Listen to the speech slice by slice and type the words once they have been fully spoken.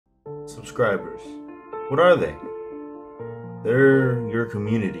Subscribers. What are they? They're your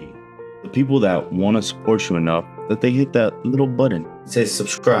community. The people that want to support you enough that they hit that little button. It says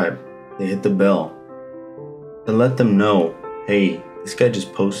subscribe. They hit the bell. To let them know, hey, this guy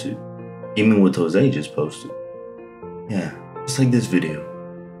just posted. Even what Jose just posted. Yeah, just like this video.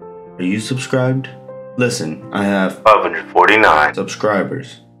 Are you subscribed? Listen, I have 549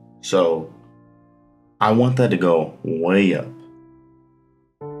 subscribers. So, I want that to go way up.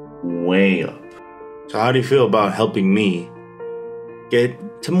 Way up. So how do you feel about helping me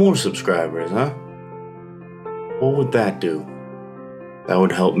get to more subscribers, huh? What would that do? That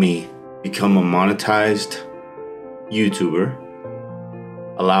would help me become a monetized YouTuber,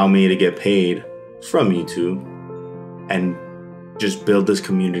 allow me to get paid from YouTube, and just build this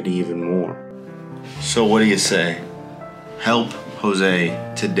community even more. So what do you say? Help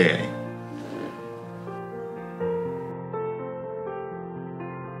Jose today.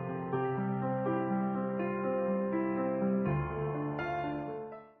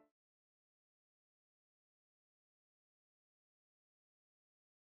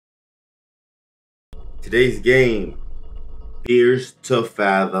 Today's game, Fears to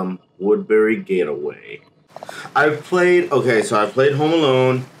Fathom Woodbury Getaway. I've played Home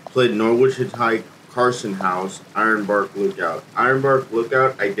Alone, played Norwich Hitchhike, Carson House, Ironbark Lookout. Ironbark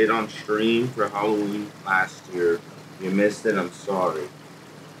Lookout I did on stream for Halloween last year. If you missed it, I'm sorry.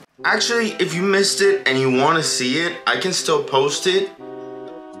 Actually, if you missed it and you want to see it, I can still post it.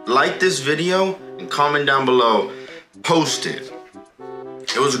 Like this video and comment down below. Post it.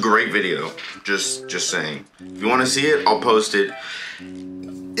 It was a great video, just saying. If you want to see it, I'll post it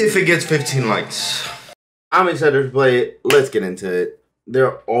if it gets 15 likes. I'm excited to play it. Let's get into it.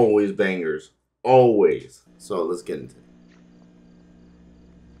 They're always bangers. Always. So let's get into it.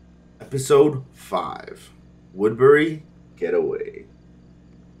 Episode 5. Woodbury Getaway.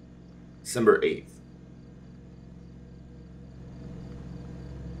 December 8th.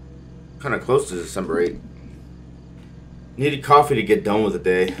 Kind of close to December 8th. Needed coffee to get done with the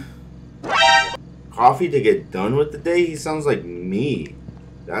day. Coffee to get done with the day? He sounds like me.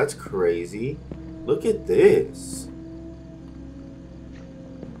 That's crazy. Look at this.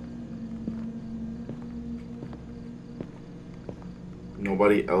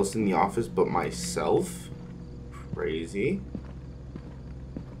 Nobody else in the office but myself? Crazy.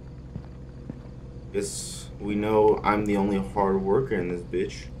 Guess we know I'm the only hard worker in this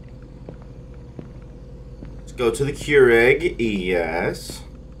bitch. Go to the Keurig. Yes.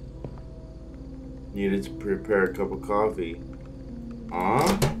 Needed to prepare a cup of coffee.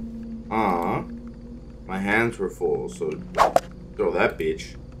 My hands were full, so throw that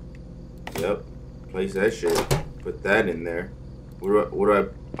bitch. Yep. Place that shit. Put that in there. What do I?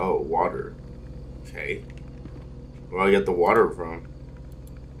 Oh, water. Okay. Where do I get the water from?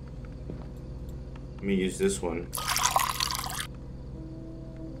 Let me use this one.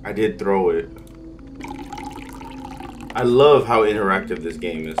 I did throw it. I love how interactive this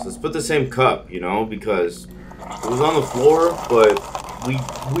game is. Let's put the same cup, you know, because it was on the floor, but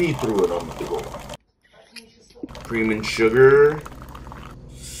we threw it on the floor. Cream and sugar.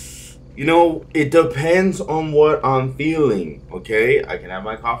 You know, it depends on what I'm feeling, okay? I can have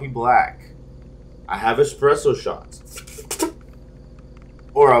my coffee black. I have espresso shots.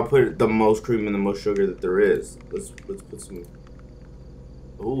 Or I'll put the most cream and the most sugar that there is. Let's put some.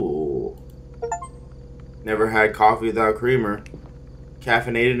 Ooh. Never had coffee without creamer.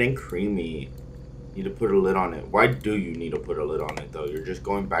 Caffeinated and creamy. Need to put a lid on it. Why do you need to put a lid on it though? You're just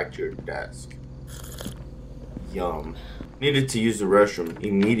going back to your desk. Yum. Needed to use the restroom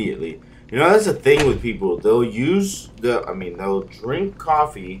immediately. You know, that's the thing with people. They'll drink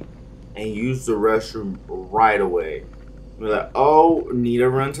coffee and use the restroom right away. They're like, oh, need to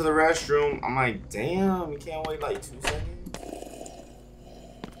run to the restroom. I'm like, damn, you can't wait like 2 seconds.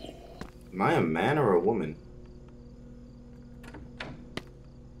 Am I a man or a woman?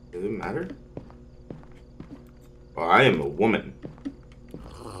 Does it matter? Oh, I am a woman.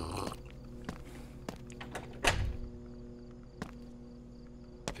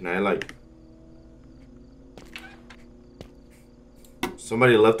 Can I like...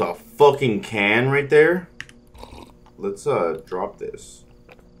 Somebody left a fucking can right there? Let's drop this.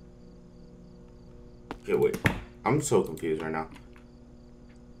 Okay, wait. I'm so confused right now.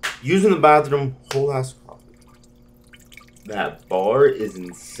 Using the bathroom, whole ass coffee. That bar is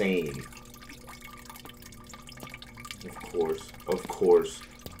insane. Of course, of course.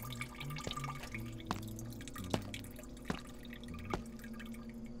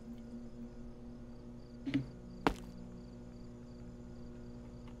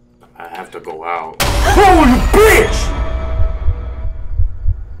 I have to go out. Oh, you bitch!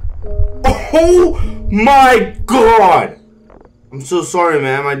 Oh my god! I'm so sorry,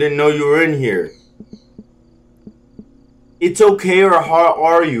 ma'am. I didn't know you were in here. It's okay, or how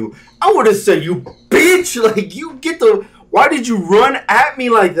are you? I would have said, you bitch! Like, you get the... Why did you run at me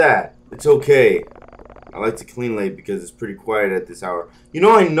like that? It's okay. I like to clean late because it's pretty quiet at this hour. You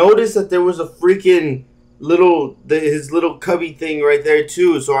know, I noticed that there was a freaking little... his little cubby thing right there,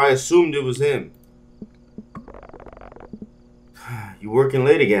 too, so I assumed it was him. You working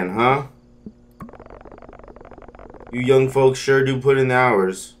late again, huh? You young folks sure do put in the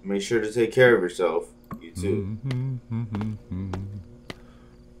hours. Make sure to take care of yourself. You too.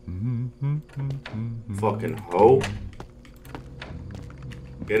 Fucking hoe.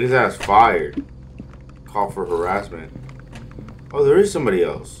 Get his ass fired. Call for harassment. Oh, there is somebody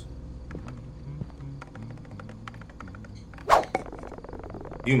else.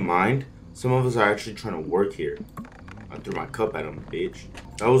 Do you mind? Some of us are actually trying to work here. I threw my cup at him, bitch.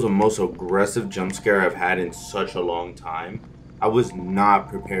 That was the most aggressive jump scare I've had in such a long time. I was not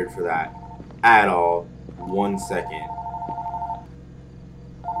prepared for that at all. 1 second.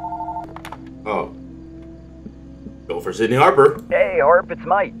 Oh. Go for Sydney Harper. Hey, Harp, it's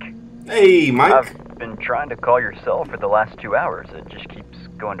Mike. Hey, Mike. I've been trying to call your cell for the last 2 hours. It just keeps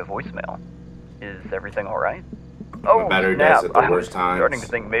going to voicemail. Is everything all right? Oh, battery snap. dies at the I was worst times. starting to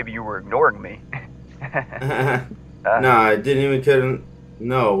think maybe you were ignoring me. No, I didn't even cut.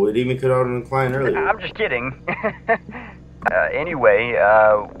 No, it even cut out on the client earlier. I'm just kidding. Anyway,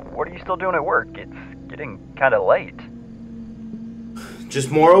 what are you still doing at work? It's getting kind of late. Just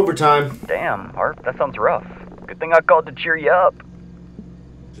more overtime. Damn, Harp, that sounds rough. Good thing I called to cheer you up.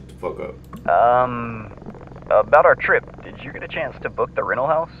 Shut the fuck up. About our trip, did you get a chance to book the rental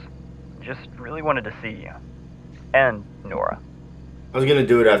house? Just really wanted to see you. And Nora. I was gonna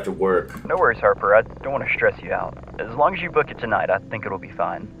do it after work. No worries, Harper. I don't want to stress you out. As long as you book it tonight, I think it'll be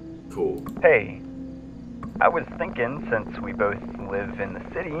fine. Cool. Hey, I was thinking, since we both live in the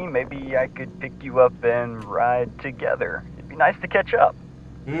city, maybe I could pick you up and ride together. It'd be nice to catch up.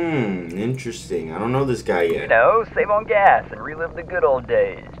 Interesting. I don't know this guy yet. You know, save on gas and relive the good old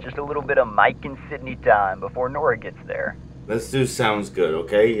days. Just a little bit of Mike and Sydney time before Nora gets there. Let's do sounds good,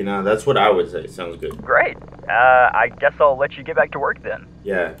 okay? You know, that's what I would say. Sounds good. Great. I guess I'll let you get back to work then.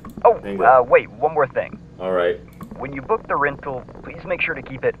 Yeah. Oh, wait, one more thing. All right. When you book the rental, please make sure to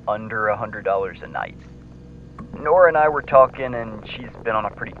keep it under $100 a night. Nora and I were talking, and she's been on a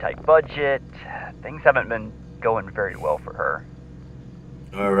pretty tight budget. Things haven't been going very well for her.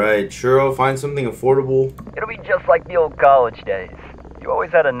 All right. Sure, I'll find something affordable. It'll be just like the old college days. You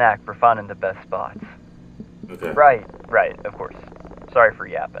always had a knack for finding the best spots. Okay. Right, of course. Sorry for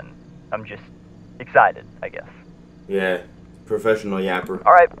yapping. I'm just excited, I guess. Yeah. Professional yapper.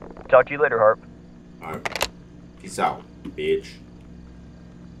 All right. Talk to you later, Harp. All right. Peace out, bitch.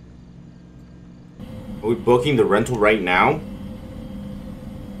 Are we booking the rental right now?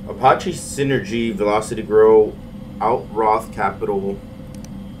 Apache Synergy, Velocity Grow, Outroth Capital.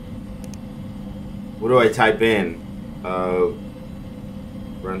 What do I type in?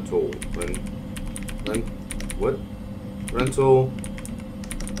 Rental. What? Rental.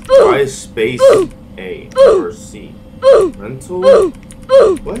 Try space A or C. Rental.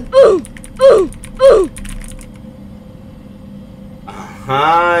 What?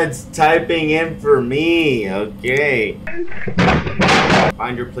 It's typing in for me. Okay.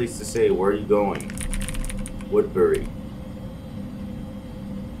 Find your place to stay. Where are you going? Woodbury.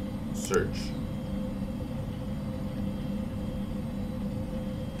 Search.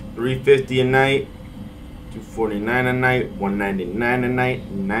 $350 a night. $249 a night. $199 a night.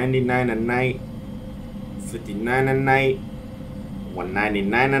 $99 a night. $59 a night.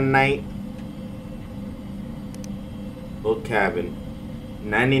 $199 a night. Little cabin.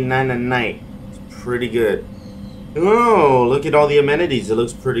 $99 a night. It's pretty good. Oh, look at all the amenities. It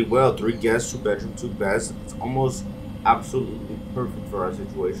looks pretty well. 3 guests, 2 bedrooms, 2 baths. It's almost absolutely perfect for our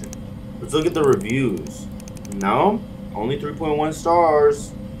situation. Let's look at the reviews. No, only 3.1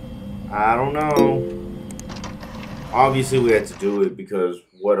 stars. I don't know. Obviously, we had to do it because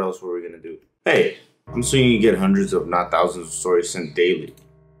what else were we gonna do? Hey, I'm assuming you get hundreds of, not thousands of stories sent daily.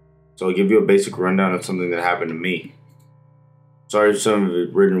 So I'll give you a basic rundown of something that happened to me. Sorry if some of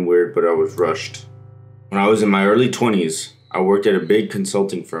it written weird, but I was rushed. When I was in my early 20s, I worked at a big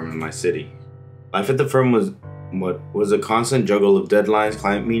consulting firm in my city. Life at the firm was a constant juggle of deadlines,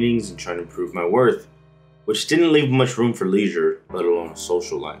 client meetings, and trying to prove my worth, which didn't leave much room for leisure, let alone a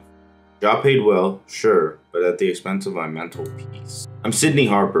social life. Job paid well, sure, but at the expense of my mental peace. I'm Sydney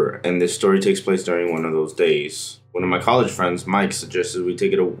Harper, and this story takes place during one of those days. One of my college friends, Mike, suggested we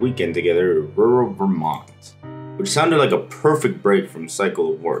take a weekend together in rural Vermont, which sounded like a perfect break from the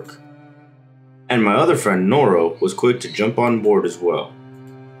cycle of work. And my other friend Nora was quick to jump on board as well.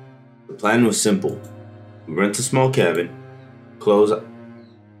 The plan was simple. We rent a small cabin, close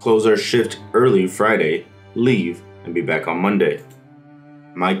our shift early Friday, leave, and be back on Monday.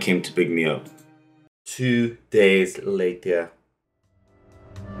 Mike came to pick me up. 2 days later.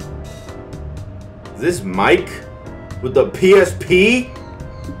 Is this Mike? With the PSP?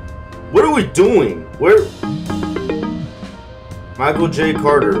 What are we doing? Where? Michael J.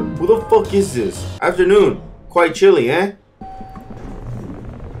 Carter. Who the fuck is this? Afternoon. Quite chilly, eh?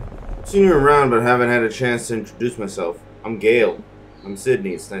 Seen you around, but haven't had a chance to introduce myself. I'm Gail. I'm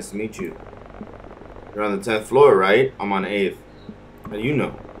Sydney. It's nice to meet you. You're on the 10th floor, right? I'm on 8th. How do you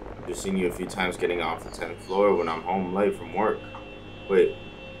know? I've just seen you a few times getting off the 10th floor when I'm home late from work. Wait,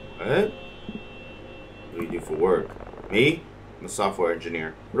 what? What do you do for work? Me? I'm a software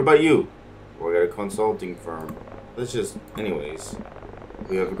engineer. What about you? I work at a consulting firm. Let's just... Anyways.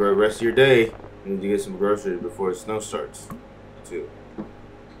 We have a great rest of your day. You need to get some groceries before the snow starts. Too.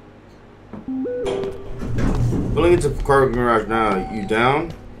 Pulling into the car garage now. You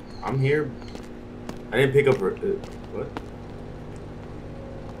down? I'm here. I didn't pick up her... what?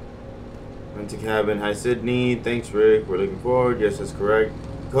 Rent a cabin. Hi, Sydney. Thanks, Rick. We're looking forward. Yes, that's correct.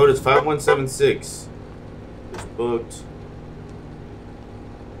 Code is 5176. It's booked.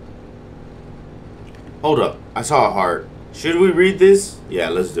 Hold up. I saw a heart. Should we read this? Yeah,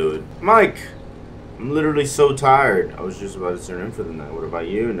 let's do it. Mike! I'm literally so tired. I was just about to turn in for the night. What about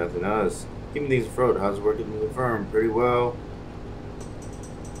you? Nothing else. Keeping things afloat. How's it working in the firm? Pretty well.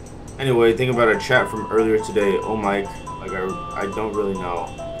 Anyway, think about a chat from earlier today. Oh, Mike. Like, I don't really know.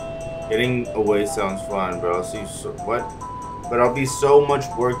 Getting away sounds fun, but I'll be so much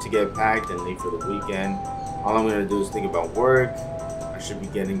work to get packed and leave for the weekend. All I'm gonna do is think about work. I should be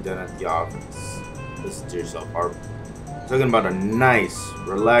getting done at the office. Listen to yourself, Harp. Talking about a nice,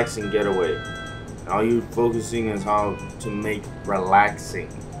 relaxing getaway. And all you focusing is how to make relaxing.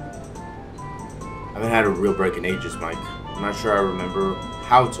 I haven't had a real break in ages, Mike. I'm not sure I remember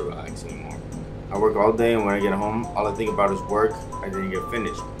how to relax anymore. I work all day, and when I get home, all I think about is work. I didn't get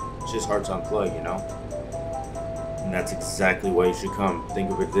finished. It's just hard to unplug, you know? And that's exactly why you should come.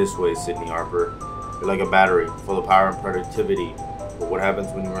 Think of it this way, Sydney Harper. You're like a battery, full of power and productivity. But what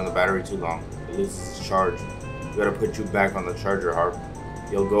happens when you run the battery too long? It loses its charge. We gotta put you back on the charger, Harp.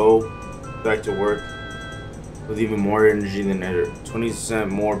 You'll go back to work with even more energy than ever. 20%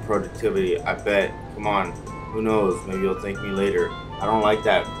 more productivity, I bet. Come on. Who knows? Maybe you'll thank me later. I don't like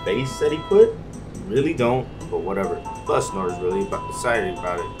that face that he put. Really don't, but whatever. Plus, Nora's really excited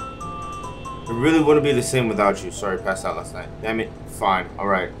about it. It really wouldn't be the same without you. Sorry, passed out last night. Damn it. Fine.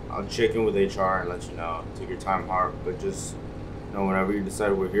 Alright. I'll check in with HR and let you know. Take your time, Harp, but just know whenever you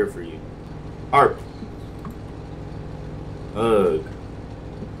decide we're here for you. Harp. Hug.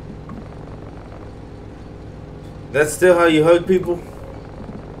 That's still how you hug people?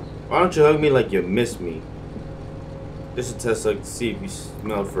 Why don't you hug me like you miss me? Just a test like to see if you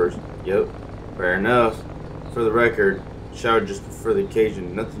smell first. Yep. Fair enough. For the record, showered just for the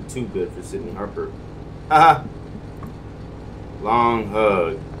occasion. Nothing too good for Sydney Harper. Haha. Long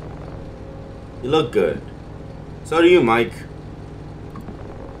hug. You look good. So do you, Mike.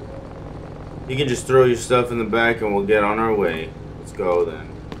 You can just throw your stuff in the back and we'll get on our way. Let's go then.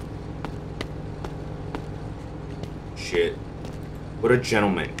 Shit. What a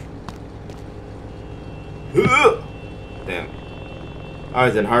gentleman. Damn.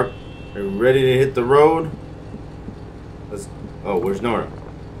 Alright then, Harp. Are you ready to hit the road? Let's... Oh, where's Nora?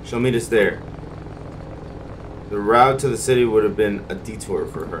 She'll meet us there. The route to the city would have been a detour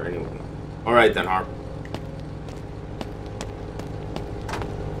for her anyway. Alright then, Harp.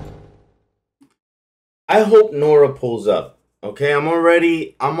 I hope Nora pulls up. Okay, I'm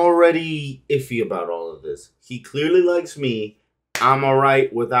already iffy about all of this. He clearly likes me. I'm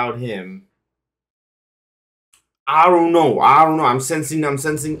alright without him. I don't know. I'm sensing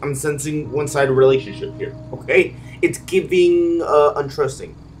one-sided relationship here. Okay? It's giving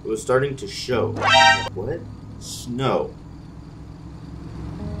untrusting. It was starting to show. What? Snow.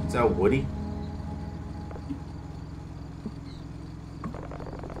 Is that Woody?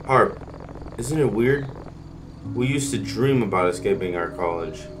 Harp, isn't it weird? We used to dream about escaping our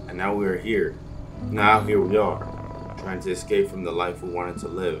college, and now we are here. Now here we are, trying to escape from the life we wanted to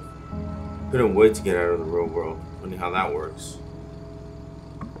live. Couldn't wait to get out of the real world. Funny how that works.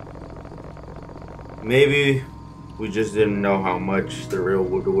 Maybe we just didn't know how much the real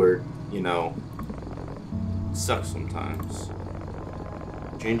Woodward, you know, sucks sometimes.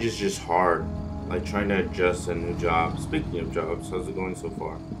 Change is just hard, like trying to adjust to a new job. Speaking of jobs, how's it going so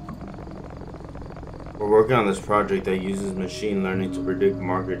far? We're working on this project that uses machine learning to predict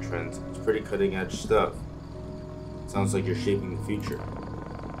market trends. It's pretty cutting edge stuff. Sounds like you're shaping the future.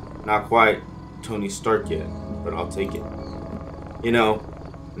 Not quite Tony Stark yet, but I'll take it. You know,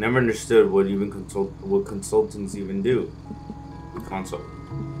 I never understood what consultants even do. We consult.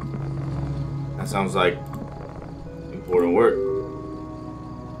 That sounds like important work.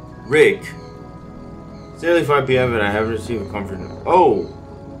 Rick. It's nearly 5 p.m. and I haven't received a comfort. Oh!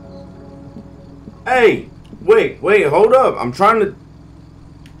 Hey! Wait, hold up. I'm trying to...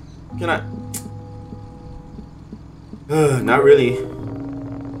 Can I... Not really.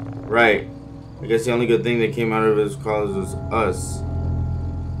 Right. I guess the only good thing that came out of his college was us.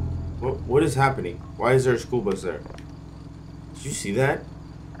 What is happening? Why is there a school bus there? Did you see that?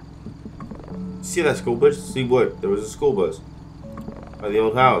 See that school bus? See what? There was a school bus. By the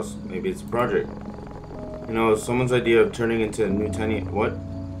old house. Maybe it's a project. You know, someone's idea of turning into a new tiny... What?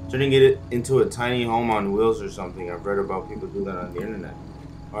 Turning it into a tiny home on wheels or something. I've read about people do that on the internet.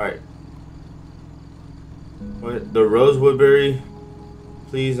 Alright. What? The Rose Woodbury?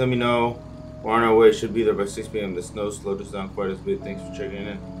 Please let me know. We're on our way. Should be there by 6 p.m. The snow slowed us down quite a bit. Thanks for checking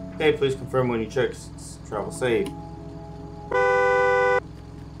in. Hey, please confirm when you check. Travel safe.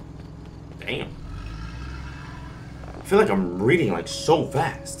 Damn. I feel like I'm reading like so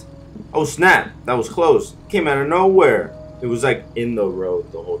fast. Oh snap, that was close. Came out of nowhere. It was like in the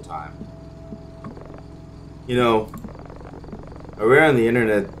road the whole time. You know, I read on the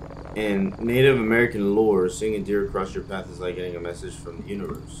internet, in Native American lore, seeing a deer cross your path is like getting a message from the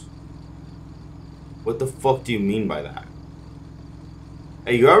universe. What the fuck do you mean by that?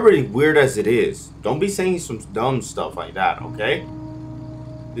 Hey, you're already weird as it is. Don't be saying some dumb stuff like that, okay?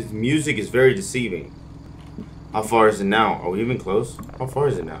 This music is very deceiving. How far is it now? Are we even close? How far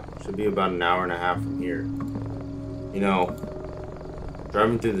is it now? Should be about an hour and a half from here. You know,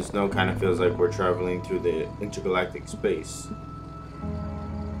 driving through the snow kind of feels like we're traveling through the intergalactic space.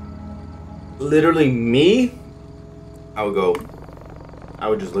 Literally me? I would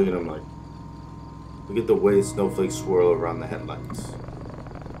just look at him like, look at the way snowflakes swirl around the headlights.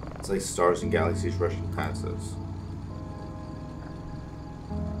 It's like stars and galaxies rushing past us.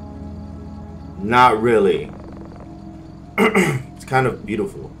 Not really. It's kind of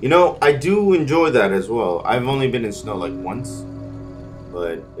beautiful. You know, I do enjoy that as well. I've only been in snow like once,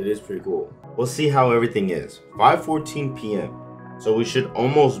 but it is pretty cool. We'll see how everything is. 5:14 p.m. So we should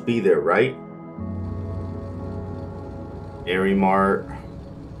almost be there, right? Airy Mart.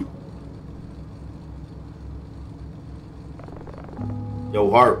 Yo,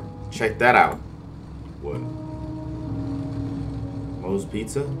 Harp, check that out. What? Moe's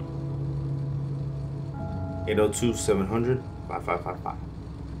Pizza? 802-700-5555.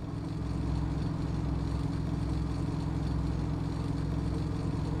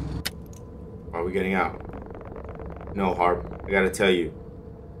 Are we getting out? No, Harp, I gotta tell you,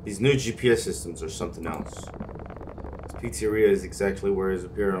 these new GPS systems are something else. This pizzeria is exactly where it's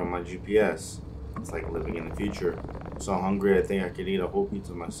appearing on my GPS. It's like living in the future. I'm so hungry, I think I could eat a whole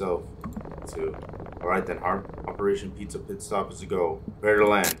pizza myself, too. Alright then, Harp. Operation Pizza Pit Stop is a go. Prepare to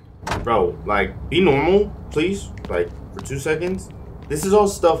land. Bro, like, be normal, please. Like, for 2 seconds. This is all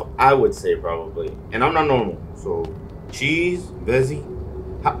stuff I would say, probably. And I'm not normal. So, cheese, veggie.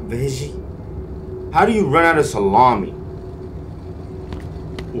 How do you run out of salami?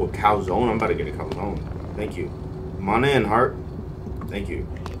 Ooh, a calzone. I'm about to get a calzone. Thank you. Come on in, Hart. Thank you.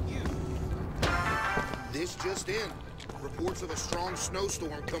 This just in. Reports of a strong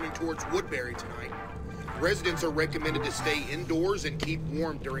snowstorm coming towards Woodbury tonight. Residents are recommended to stay indoors and keep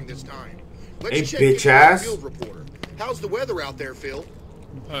warm during this time. Let's check bitch ass. Field reporter. How's the weather out there, Phil?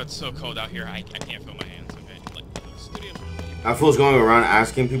 Oh, it's so cold out here. I can't feel my hands. Okay, like studio. That fool's going around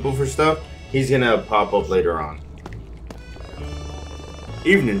asking people for stuff. He's gonna pop up later on.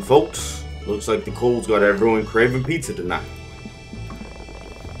 Evening, folks. Looks like the cold's got everyone craving pizza tonight.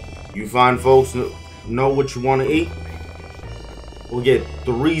 You fine folks know what you want to eat? We'll get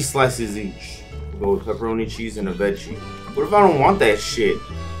 3 slices each. We'll go with pepperoni, cheese, and a veggie. What if I don't want that shit?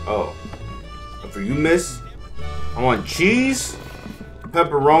 Oh. And for you, miss, I want cheese,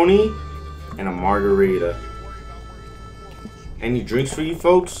 pepperoni, and a margarita. Any drinks for you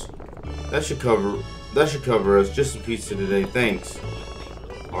folks? That should cover us. Just a pizza today, thanks.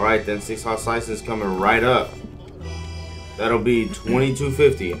 Alright then, 6 hot slices coming right up. That'll be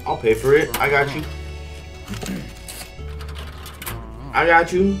 $22.50. I'll pay for it. I got you. I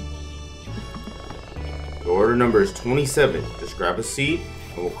got you. The order number is 27. Just grab a seat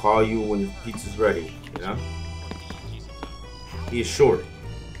and we'll call you when the pizza's ready, you know? He is short.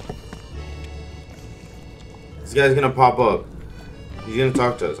 This guy's gonna pop up. He's gonna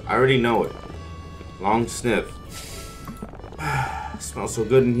talk to us. I already know it. Long sniff. Smells so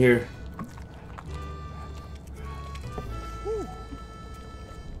good in here.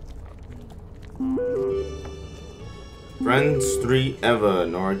 Friends 3 Eva,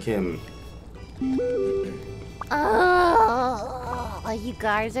 Nora Kim. Oh, you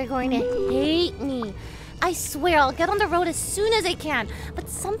guys are going to hate me. I swear I'll get on the road as soon as I can, but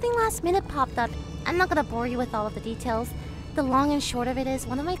something last minute popped up. I'm not gonna bore you with all of the details. The long and short of it is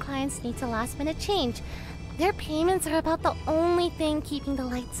one of my clients needs a last minute change. Their payments are about the only thing keeping the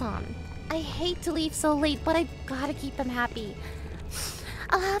lights on. I hate to leave so late, but I've gotta keep them happy.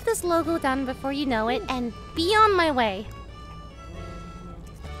 I'll have this logo done before you know it and be on my way.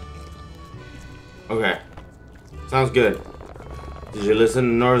 Okay. Sounds good. Did you listen to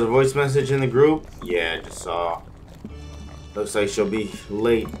Nora's voice message in the group? Yeah, I just saw. Looks like she'll be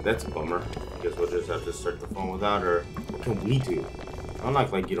late. That's a bummer. I guess we'll just have to start the phone without her. What can we do? Don't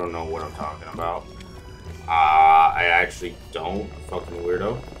act like you don't know what I'm talking about. I actually don't. Fucking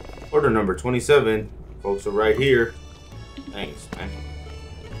weirdo. Order number 27. Folks are right here. Thanks, man.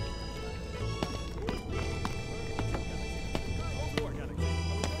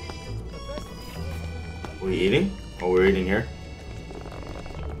 We eating? Oh, we're eating here.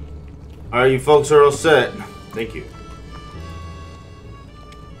 Alright, you folks are all set. Thank you.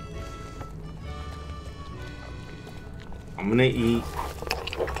 I'm gonna eat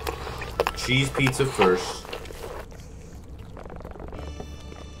cheese pizza first.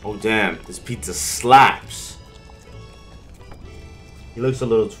 Oh damn, this pizza slaps. He looks a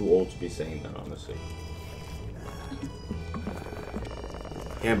little too old to be saying that, honestly.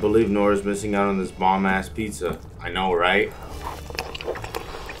 Can't believe Nora's missing out on this bomb-ass pizza. I know, right?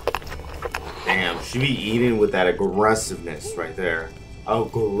 Damn, she be eating with that aggressiveness right there.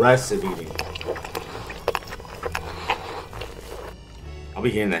 Aggressive eating. I'll be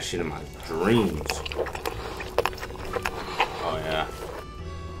hearing that shit in my dreams. Oh yeah.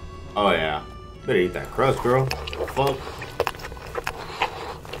 Oh yeah. Better eat that crust, girl. Fuck.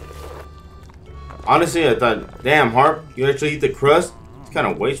 Honestly, I thought, damn, Harp, you actually eat the crust? It's kind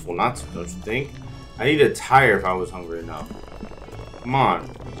of wasteful not to, don't you think? I need a tire if I was hungry enough. Come on.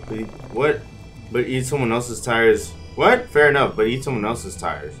 What? But eat someone else's tires. What? Fair enough, but eat someone else's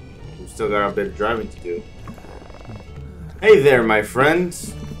tires. We've still got a bit of driving to do. Hey there, my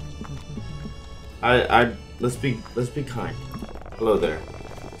friends. Let's be kind. Hello there.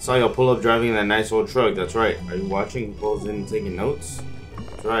 Saw y'all pull up driving that nice old truck. That's right. Are you watching, closing, and taking notes?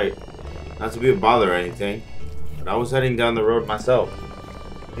 That's right. Not to be a bother or anything, but I was heading down the road myself.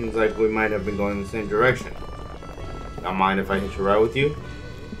 Seems like we might have been going in the same direction. Don't mind if I hitch a ride with you?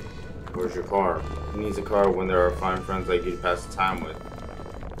 Where's your car? Who needs a car when there are fine friends like you to pass the time with?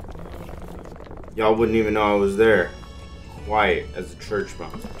 Y'all wouldn't even know I was there. Quiet as a church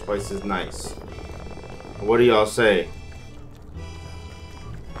mouse, twice as nice. What do y'all say?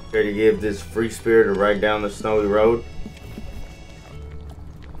 Care to give this free spirit a ride down the snowy road?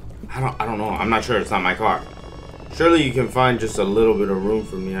 I don't know. I'm not sure. It's not my car. Surely you can find just a little bit of room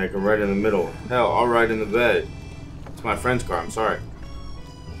for me. I can ride in the middle. Hell, I'll ride in the bed. It's my friend's car. I'm sorry.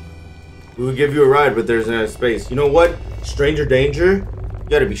 We would give you a ride, but there's no space. You know what? Stranger danger? You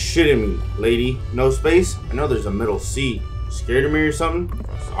gotta be shitting me, lady. No space? I know there's a middle seat. Scared of me or something?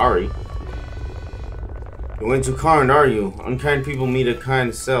 Sorry. You went too kind, are you? Unkind people meet a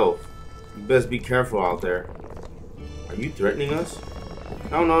kind self. You best be careful out there. Are you threatening us?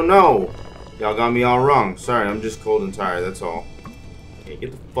 No, no, no! Y'all got me all wrong. Sorry, I'm just cold and tired, that's all. Hey,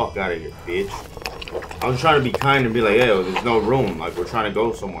 get the fuck out of here, bitch. I was trying to be kind and be like, hey, there's no room. Like, we're trying to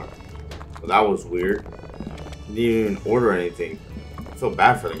go somewhere. Well, that was weird. Didn't even order anything. I feel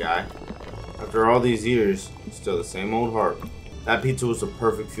bad for the guy. After all these years, still the same old heart. That pizza was the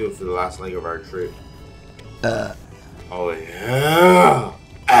perfect fuel for the last leg of our trip. Oh, yeah.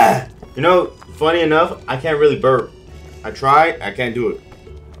 You know, funny enough, I can't really burp. I tried, I can't do it.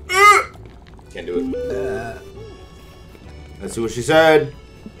 Can't do it. Let's see what she said.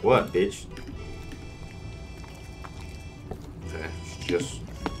 What, bitch? Okay, she just...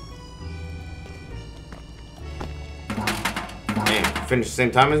 Man, finished the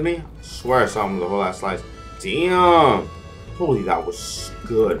same time as me? I swear I saw him with a whole ass slice. Damn! Holy, that was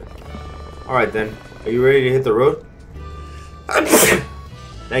good. Alright then, are you ready to hit the road?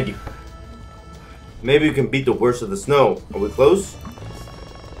 Thank you. Maybe we can beat the worst of the snow. Are we close?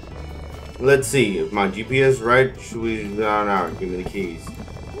 Let's see. If my GPS is right, should we... No, give me the keys.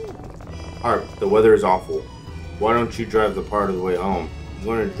 Alright, the weather is awful. Why don't you drive the part of the way home? I'm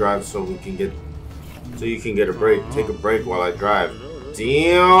going to drive so we can get... So you can get a break. Take a break while I drive.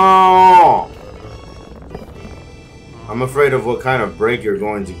 Damn! I'm afraid of what kind of break you're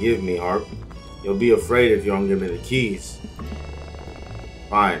going to give me, Harp. You'll be afraid if you don't give me the keys.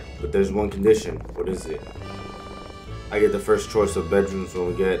 Fine, but there's one condition. What is it? I get the first choice of bedrooms when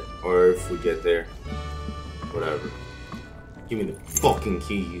we get, or if we get there. Whatever. Give me the fucking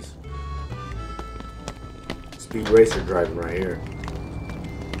keys. Speed racer driving right here.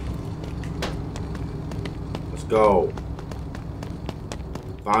 Let's go.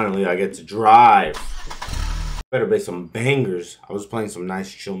 Finally, I get to drive. Better play some bangers. I was playing some nice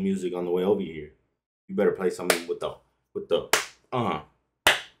chill music on the way over here. You better play something with the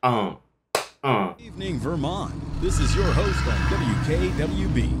Evening, Vermont. This is your host on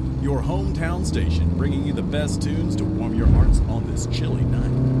WKWB, your hometown station, bringing you the best tunes to warm your hearts on this chilly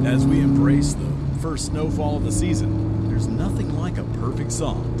night. As we embrace the first snowfall of the season, there's nothing like a perfect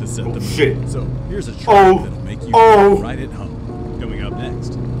song to set the mood. Shit. So here's a track that'll make you feel right at home. Coming up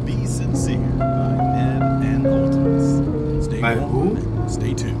next, Be Sincere by Ned and Ultimates. Stay by warm who? and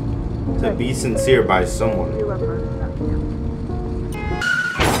stay tuned. To Be Sincere by someone.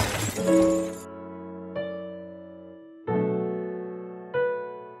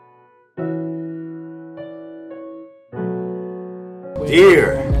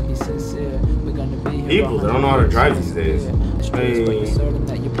 Dear. People, they don't know how to drive these days. Hey.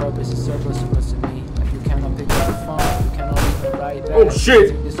 Oh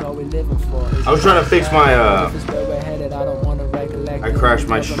shit! I was trying to fix my I crashed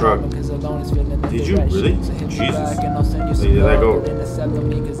my truck. Did you really? Jesus. Did that go? Went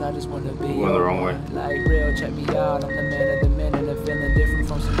the wrong way. Like real, check me out. I'm the man of the minute and feeling different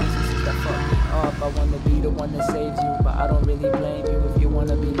from some pieces that fuck me up. I wanna be the one that saves you, but I don't really blame you. If you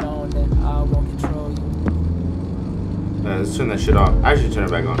wanna be known, then I won't control you. Let's turn that shit off. Actually, turn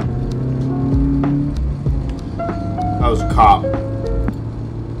it back on. That was a cop.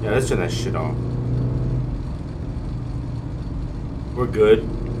 Yeah, let's turn that shit off. We're good.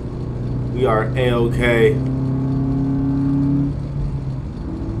 We are A-OK.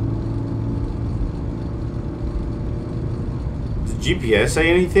 Does GPS say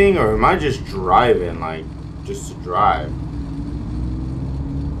anything, or am I just driving, like, just to drive?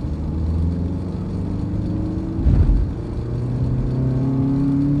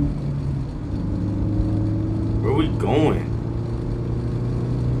 Where are we going?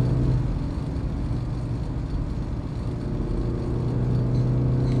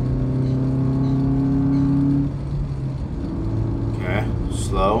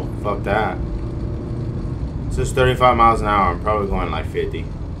 Slow? Fuck that. It says 35 miles an hour. I'm probably going like 50.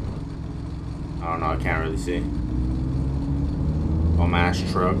 I don't know. I can't really see. Bum ass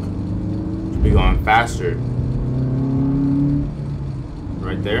truck. Should be going faster.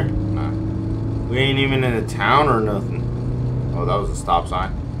 Right there? Nah. We ain't even in a town or nothing. Oh, that was a stop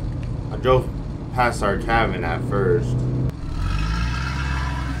sign. I drove past our cabin at first.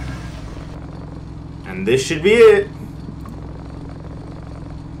 And this should be it.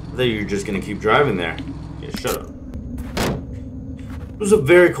 I thought you were just gonna keep driving there. Yeah, shut up. It was a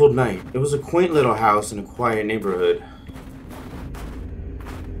very cold night. It was a quaint little house in a quiet neighborhood.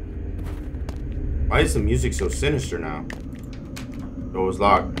 Why is the music so sinister now? Door was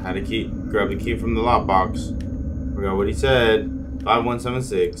locked. Had a key. Grabbed the key from the lockbox. Forgot what he said.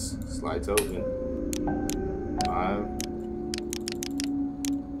 5176. Slides open. 5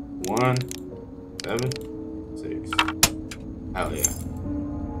 1 7 6. Hell yeah.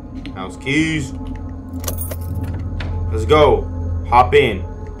 House keys. Let's go. Hop in.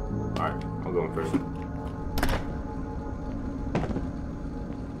 Alright, I'll go in first.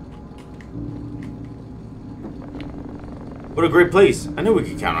 What a great place. I knew we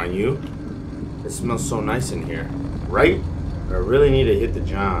could count on you. It smells so nice in here. Right? But I really need to hit the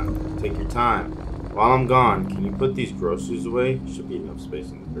John. Take your time. While I'm gone, can you put these groceries away? Should be enough space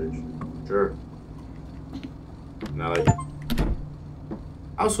in the fridge. Sure. Now, like,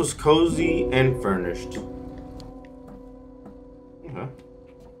 house was cozy and furnished. Okay.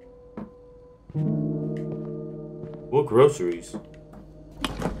 What groceries?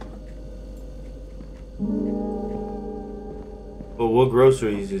 But what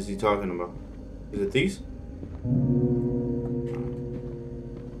groceries is he talking about? Is it these?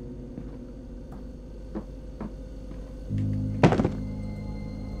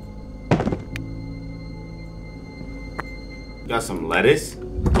 Got some lettuce?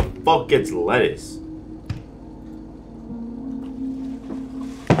 What the fuck gets lettuce?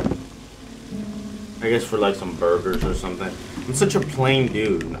 I guess for like some burgers or something. I'm such a plain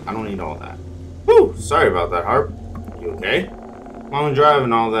dude. I don't need all that. Whew, sorry about that, Harp. You okay? Long drive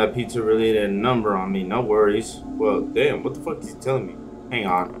and all that pizza really did a number on me. No worries. Well, damn, what the fuck is he telling me? Hang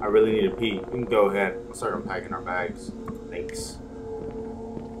on, I really need to pee. You can go ahead. I'll start unpacking our bags. Thanks.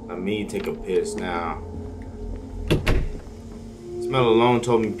 Let me take a piss now. Smell alone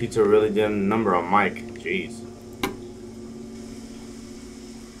told me pizza really did a number on Mike. Jeez.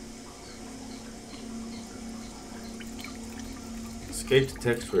 Escape to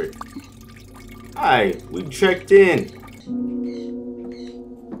text rate. Hi, we checked in.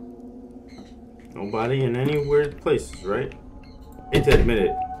 Nobody in any weird places, right? Hate to admit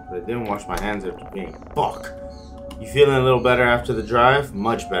it, but I didn't wash my hands after peeing. Fuck. You feeling a little better after the drive?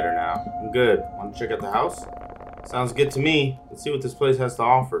 Much better now. I'm good. Want to check out the house? Sounds good to me. Let's see what this place has to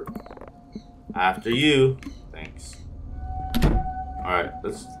offer. After you. Thanks. Alright,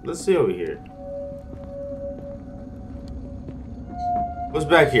 let's see over here. What's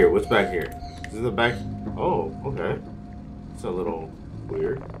back here? What's back here? Is it the back? Oh, okay. It's a little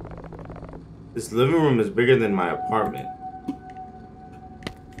weird. This living room is bigger than my apartment.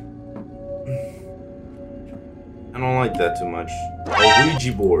 I don't like that too much. A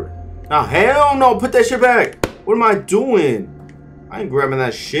Ouija board. Now, hell no! Put that shit back! What am I doing? I ain't grabbing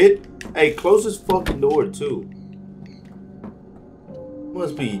that shit. Hey, close this fucking door, too.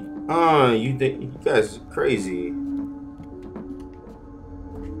 Must be... you think... You guys are crazy.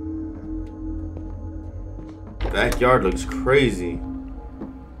 Backyard looks crazy.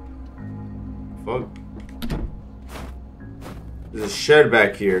 Fuck. There's a shed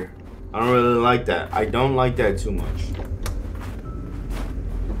back here. I don't really like that. I don't like that too much.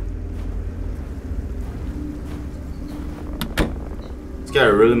 This guy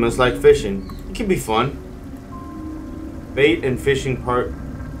really must like fishing. It can be fun. Bait and fishing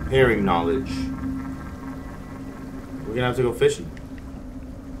pairing knowledge. We're gonna have to go fishing?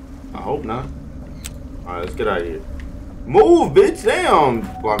 I hope not. Alright, let's get out of here. Move, bitch! Damn!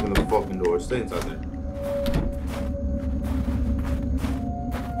 Blocking the fucking door. Stay inside there.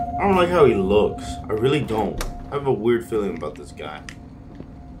 I don't like how he looks. I really don't. I have a weird feeling about this guy.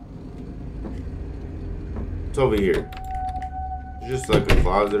 It's over here. It's just like a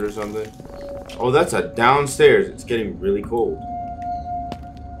closet or something. Oh, that's a downstairs. It's getting really cold.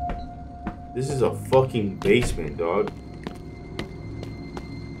 This is a fucking basement, dog.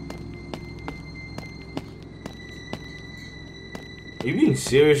 Are you being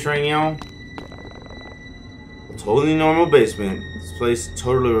serious right now? A totally normal basement. This place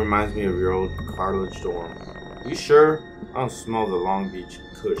totally reminds me of your old college dorm. You sure? I don't smell the Long Beach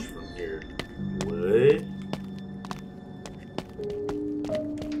kush from here. What?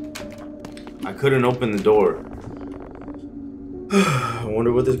 I couldn't open the door. I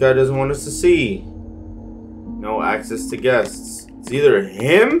wonder what this guy doesn't want us to see. No access to guests. It's either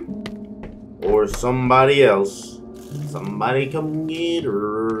him or somebody else. Somebody come get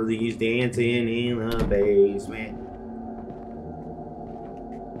her. He's dancing in the basement.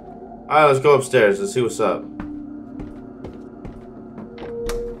 Alright, let's go upstairs. Let's see what's up.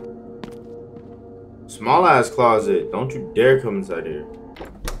 Small ass closet. Don't you dare come inside here.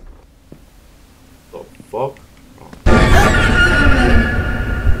 The fuck?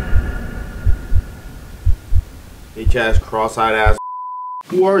 Bitch ass, cross-eyed ass.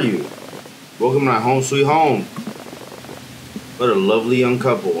 Who are you? Welcome to my home sweet home. What a lovely young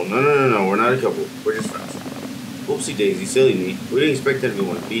couple. No, we're not a couple. We're just friends. Oopsie daisy, silly me. We didn't expect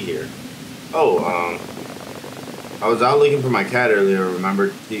everyone to be here. Oh, I was out looking for my cat earlier. Remember,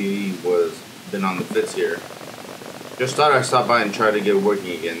 TV was been on the fits here. Just thought I'd stop by and try to get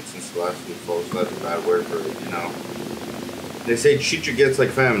working again since the last few folks left a bad word for it, you know. They say treat your gets like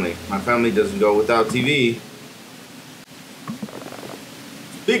family. My family doesn't go without TV.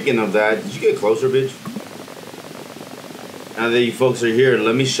 Speaking of that, did you get closer, bitch? Now that you folks are here,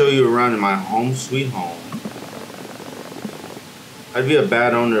 let me show you around in my home sweet home. I'd be a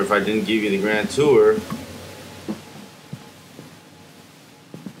bad owner if I didn't give you the grand tour.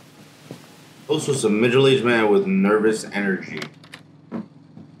 Host was a middle-aged man with nervous energy.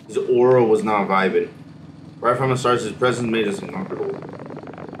 His aura was not vibing. Right from the start, his presence made us uncomfortable.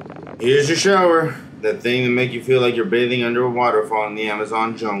 Here's your shower. That thing that make you feel like you're bathing under a waterfall in the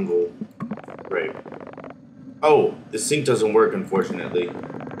Amazon jungle. Great. Oh, the sink doesn't work, unfortunately.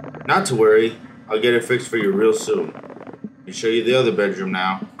 Not to worry. I'll get it fixed for you real soon. Let me show you the other bedroom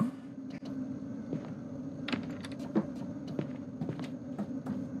now.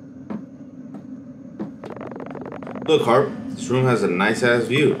 Look, Harp. This room has a nice-ass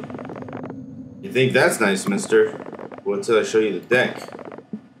view. You think that's nice, mister? Wait till I show you the deck.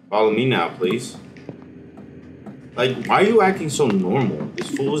 Follow me now, please. Like, why are you acting so normal? This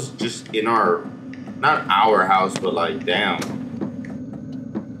fool is just in our... Not our house, but like, damn.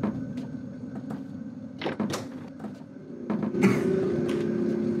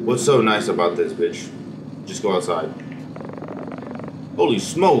 What's so nice about this, bitch? Just go outside. Holy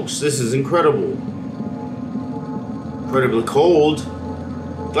smokes, this is incredible. Incredibly cold.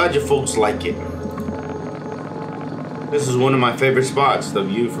 Glad you folks like it. This is one of my favorite spots. The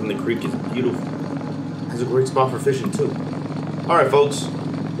view from the creek is beautiful. Has a great spot for fishing too. Alright folks,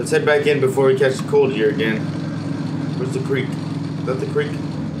 let's head back in before we catch the cold here again. Where's the creek? Is that the creek?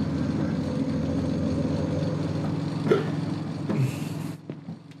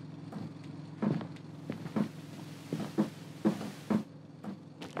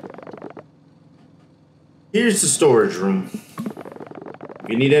 Here's the storage room. If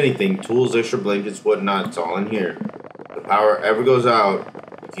you need anything, tools, extra blankets, whatnot, it's all in here. If the power ever goes out,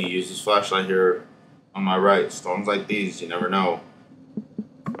 you can use this flashlight here on my right. Storms like these, you never know.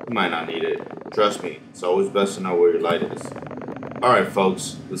 You might not need it. Trust me, it's always best to know where your light is. Alright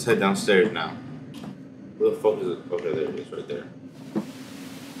folks, let's head downstairs now. Where the fuck is it? Okay, there it is, right there.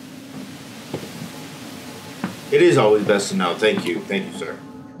 It is always best to know. Thank you, sir.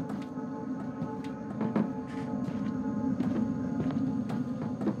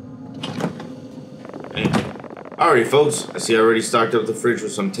 Alrighty folks, I see I already stocked up the fridge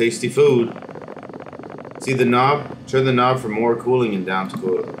with some tasty food. See the knob? Turn the knob for more cooling and down to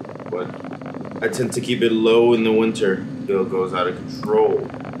cool. What? I tend to keep it low in the winter. Bill goes out of control.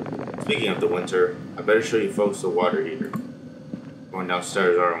 Speaking of the winter, I better show you folks the water heater. Going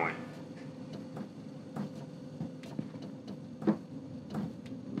downstairs, aren't we?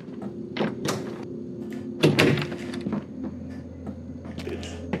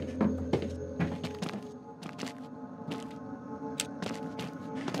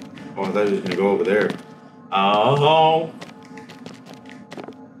 Oh, I thought he was gonna go over there. Oh.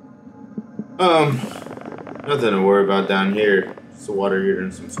 Nothing to worry about down here. Just a water heater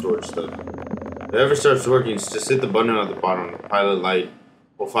and some storage stuff. If it ever starts working, just hit the button at the bottom of the pilot light.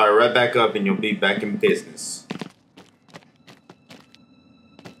 We'll fire right back up and you'll be back in business.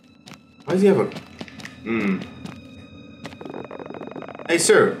 Why does he have a... Hey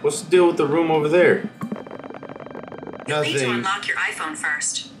sir, what's the deal with the room over there? You'll need to unlock your iPhone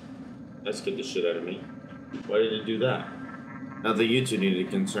first. That scared the shit out of me. Why did it do that? Nothing you two need to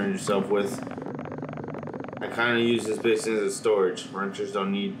concern yourself with. I kind of use this basement as storage. Renters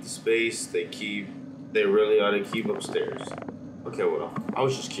don't need the space they really ought to keep upstairs. Okay, well, I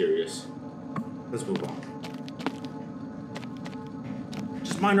was just curious. Let's move on.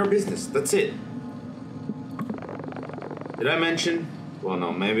 Just mind our business, that's it. Did I mention? Well,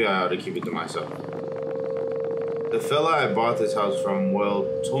 no, maybe I ought to keep it to myself. The fella I bought this house from, well,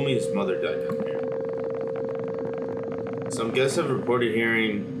 told me his mother died down here. Some guests have reported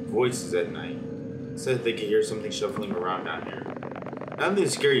hearing voices at night. Said they could hear something shuffling around down here. Nothing to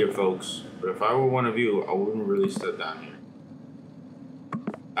scare you folks, but if I were one of you, I wouldn't really step down here.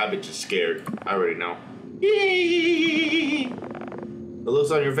 I bet you're scared. I already know. The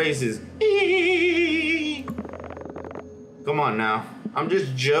looks on your faces. Come on now. I'm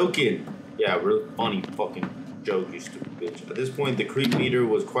just joking. Yeah, really funny fucking joke, you stupid bitch. At this point, the creep meter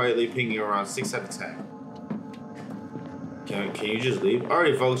was quietly pinging around 6 out of 10. Can you just leave?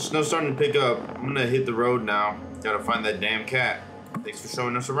 Alright, folks, snow's starting to pick up. I'm gonna hit the road now. Gotta find that damn cat. Thanks for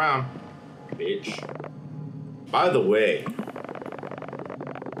showing us around, bitch. By the way,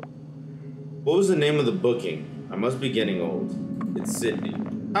 what was the name of the booking? I must be getting old. It's Sydney.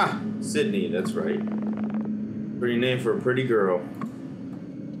 Ah, Sydney, that's right. Pretty name for a pretty girl.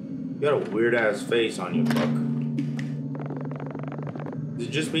 You got a weird ass face on you, Buck. Is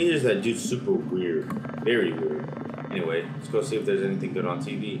it just me or is that dude super weird? Very weird. Anyway, let's go see if there's anything good on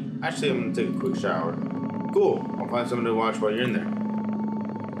TV. Actually, I'm gonna take a quick shower. Cool, I'll find something to watch while you're in there.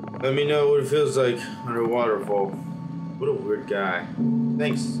 Let me know what it feels like under a waterfall. What a weird guy.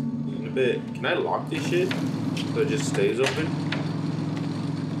 Thanks. In a bit. Can I lock this shit so it just stays open?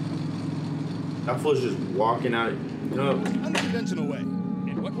 That fool's just walking out. You know, Unconventional way.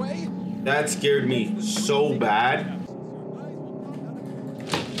 In what way? that scared me so bad.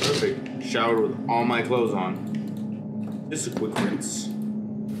 Perfect. Showered with all my clothes on. Just a quick rinse.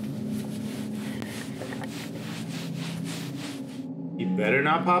 You better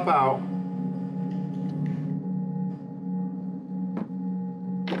not pop out.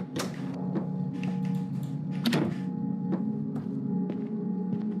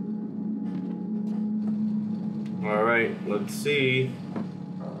 All right, let's see.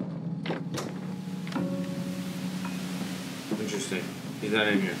 Interesting. He's not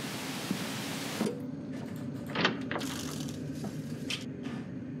in here.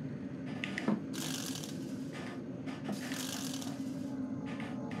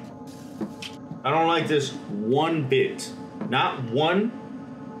 I don't like this one bit. Not one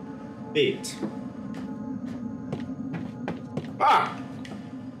bit. Ah!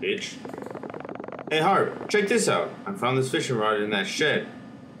 bitch. Hey, Harp, check this out. I found this fishing rod in that shed.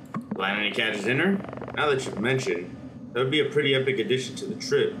 Planning to catch dinner? Now that you've mentioned, that would be a pretty epic addition to the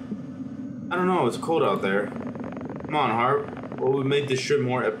trip. I don't know, it's cold out there. Come on, Harp. What would make this trip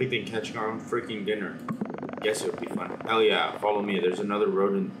more epic than catching our own freaking dinner? Guess it would be fun. Hell yeah, follow me. There's another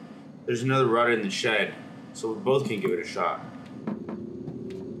rod in the shed, so we both can give it a shot.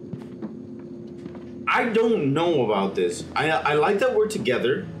 I don't know about this. I like that we're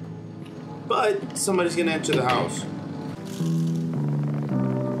together, but somebody's gonna enter the house.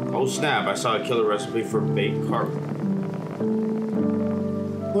 Oh snap, I saw a killer recipe for baked carp.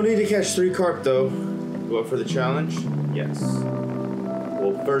 We'll need to catch 3 carp though. You up for the challenge? Yes.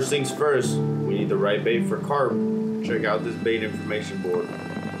 Well, first things first, we need the right bait for carp. Check out this bait information board.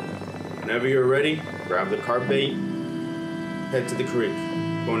 Whenever you're ready, grab the carp bait, head to the creek.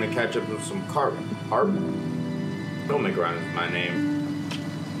 Going to catch up with some carp. Harp? Don't make rhymes with my name.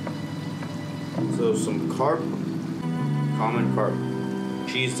 So some carp, common carp,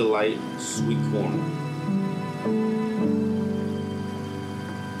 cheese delight, sweet corn.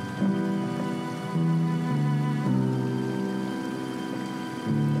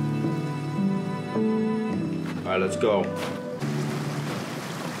 All right, let's go.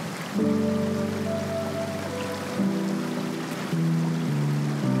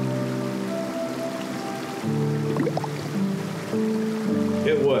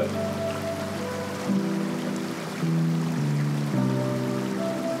 Hit what?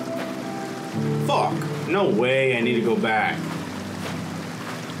 Fuck! No way, I need to go back.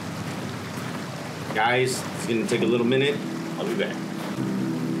 Guys, it's gonna take a little minute. I'll be back.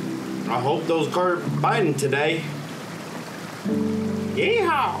 I hope those carp biting today.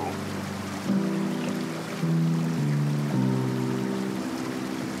 Yeehaw!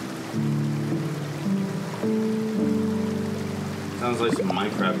 Sounds like some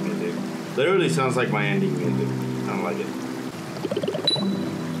Minecraft music. Literally sounds like my ending music. I don't like it.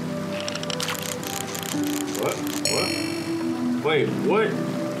 What? What? Wait, what?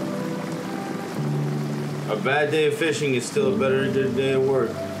 A bad day of fishing is still a better good day of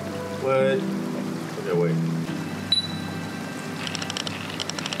work. What? Okay, wait.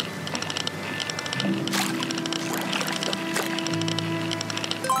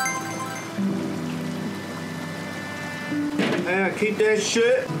 Hey, keep that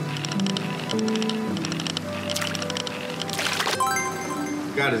shit.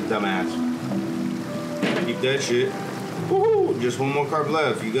 Got his dumb ass. Keep that shit. Woohoo! Just one more carp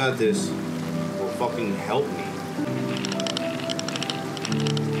left. You got this. Well, fucking help me.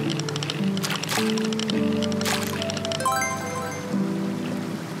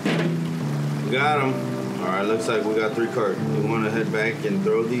 Got him. Alright, looks like we got 3 carp. You want to head back and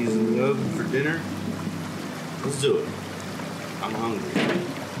throw these in the oven for dinner? Let's do it. I'm hungry.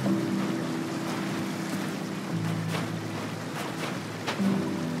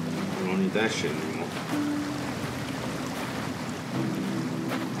 I don't need that shit anymore.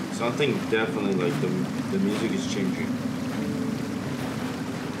 Something definitely like the music is changing.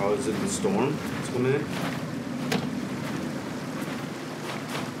 Oh, is it the storm that's coming in?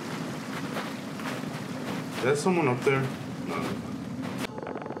 Is that someone up there? No.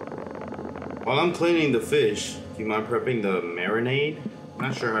 While I'm cleaning the fish, do you mind prepping the marinade? I'm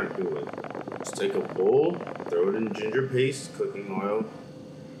not sure how to do it. Just take a bowl, throw it in ginger paste, cooking oil.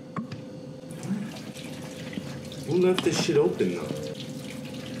 Who left this shit open though?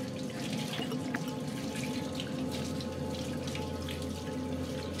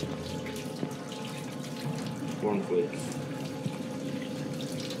 Cornflakes.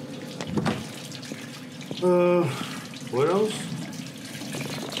 What else?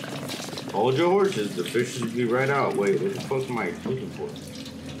 Hold your horses, the fish should be right out. Wait, what the fuck am I looking for?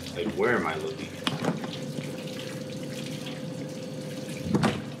 Like, where am I looking?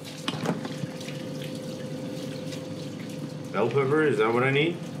 Bell pepper, is that what I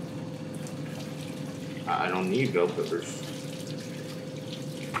need? I don't need bell peppers.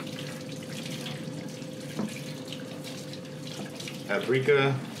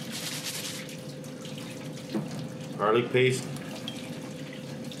 Paprika. Garlic paste.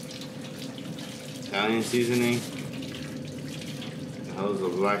 Italian seasoning. The hell is a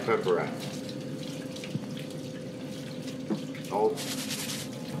black pepper at? Salt.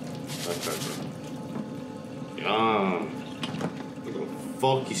 Black pepper. Yum. What the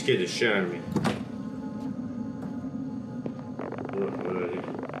fuck? You scared the shit out of me.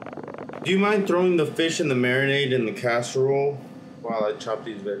 What do you mind throwing the fish and the marinade in the casserole while I chop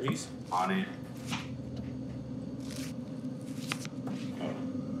these veggies? On it.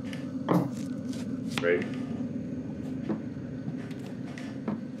 Right.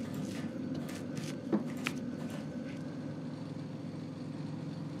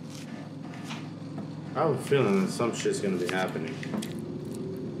 I have a feeling that some shit's gonna be happening.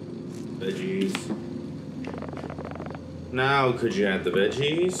 Veggies. Now, could you add the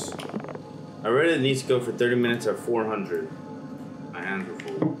veggies? I read it needs to go for 30 minutes at 400. My hands are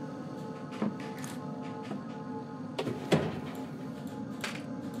full.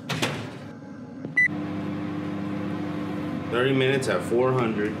 $30 minutes at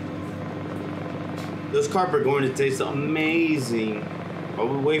 400. This carpet going to taste amazing. I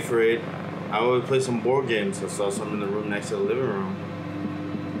would wait for it. I would play some board games. I saw some in the room next to the living room.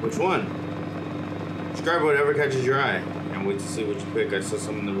 Which one? Describe whatever catches your eye. Can't wait to see what you pick. I saw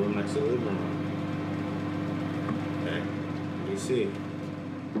some in the room next to the living room. Okay. Let me see.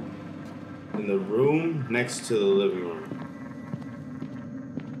 In the room next to the living room.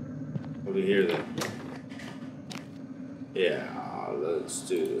 Over here then. Yeah, let's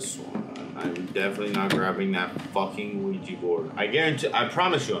do this one. I'm definitely not grabbing that fucking Ouija board. I guarantee, I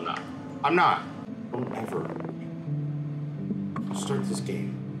promise you I'm not. I'm not. Don't ever start this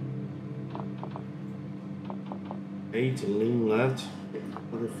game. A to lean left.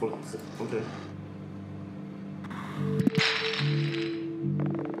 What the fuck is it? Okay.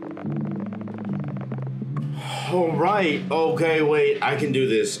 Alright. Okay, wait. I can do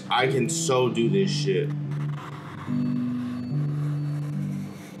this. I can so do this shit.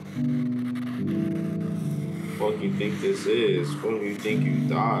 What do you think this is? What do you think you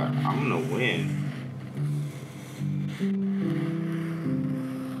thought? I'm gonna win.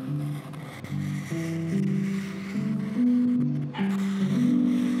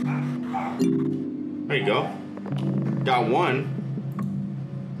 There you go. Got one.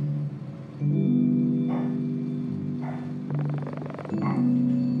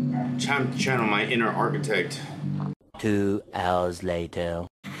 Time to channel my inner architect. 2 hours later.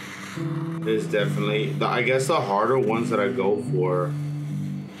 Is definitely, I guess the harder ones that I go for,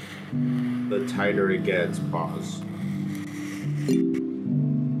 the tighter it gets. Pause.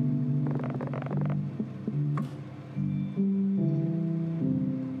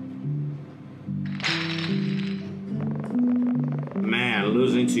 Man,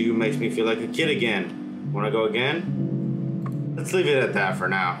 losing to you makes me feel like a kid again. Wanna go again? Let's leave it at that for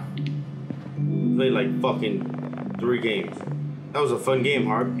now. Played like fucking 3 games. That was a fun game,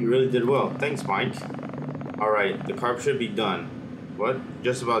 Harp. You really did well. Thanks, Mike. Alright, the carp should be done. What?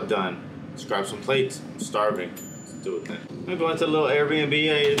 Just about done. Let's grab some plates. I'm starving. Let's do it then. I'm going to a little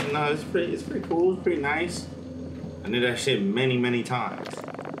Airbnb. No, it's pretty cool. It's pretty nice. I did that shit many, many times.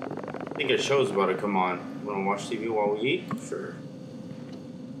 I think a show's about to come on. Wanna watch TV while we eat? Sure.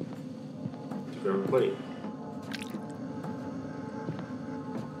 Let's grab a plate.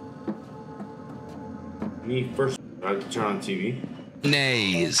 Me first. I have to turn on TV.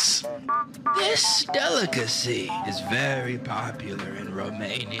 Mayonnaise. This delicacy is very popular in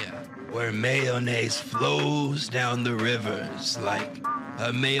Romania, where mayonnaise flows down the rivers like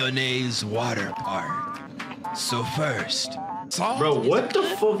a mayonnaise water park. So first, salt. Bro, what the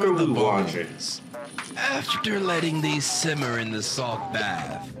fuck are we watching? After letting these simmer in the salt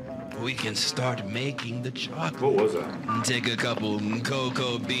bath, we can start making the chocolate. What was that? Take a couple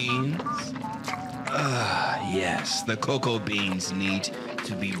cocoa beans. Yes, the cocoa beans need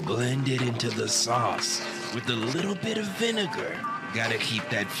to be blended into the sauce with a little bit of vinegar. Gotta keep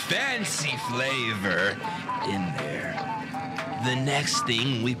that fancy flavor in there. The next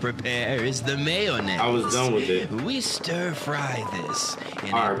thing we prepare is the mayonnaise. I was done with it. We stir fry this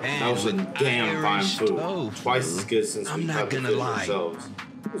in Alright, a pan that was a with damn fine Irish food. tofu. Twice as good since I'm we not cut the gonna fish lie. ourselves.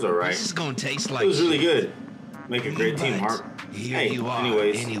 It was alright. This is gonna taste like It was really shit. good. Make a great team, Harp. Here Hey, you are.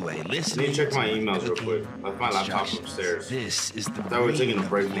 anyways, Anyway, listen. let me check my emails real quick. Left my laptop upstairs. This is the Thought we were taking a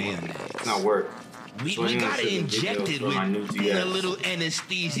break from mayonnaise. it. It's not work. We So anyway, gotta so the inject details it for my new with a DS. little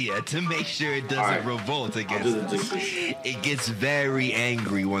anesthesia to make sure it doesn't Alright. revolt I'll do against the us. dishes. It gets very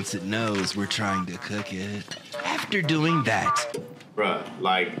angry once it knows we're trying to cook it. After doing that, Bruh,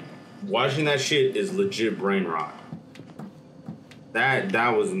 like, watching that shit is legit brain rot. That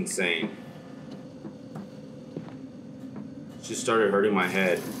was insane. She started hurting my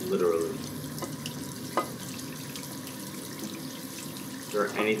head, literally. Is there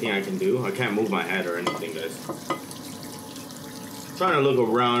anything I can do? I can't move my head or anything, guys. Trying to look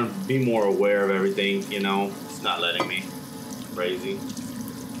around, be more aware of everything, you know? It's not letting me. Crazy.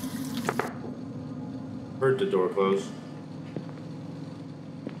 Heard the door close.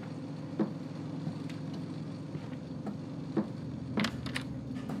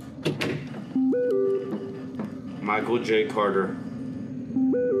 Michael J. Carter.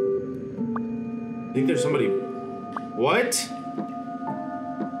 I think there's somebody. What?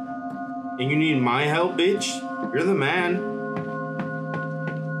 And you need my help, bitch? You're the man.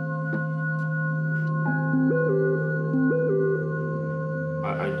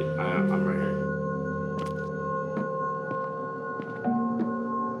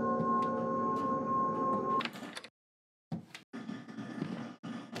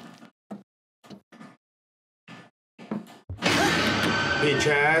 bitch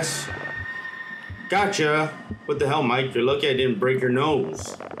ass. Gotcha. What the hell, Mike? You're lucky I didn't break your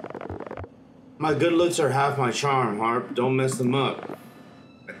nose. My good looks are half my charm, Harp. Don't mess them up.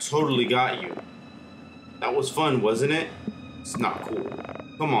 I totally got you. That was fun, wasn't it? It's not cool.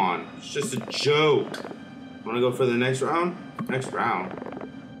 Come on. It's just a joke. Wanna go for the next round? Next round?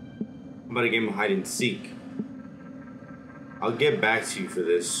 How about a game of hide and seek? I'll get back to you for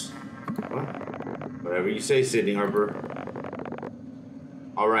this. What? Whatever you say, Sydney Harper.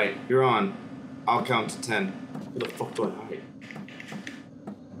 Alright, you're on. I'll count to 10. Where the fuck do I hide?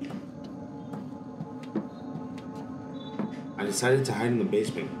 I decided to hide in the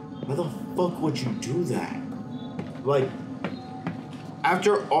basement. Why the fuck would you do that? Like,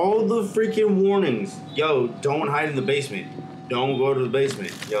 after all the freaking warnings, yo, don't hide in the basement. Don't go to the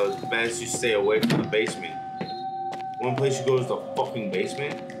basement. Yo, it's best you stay away from the basement. One place you go is the fucking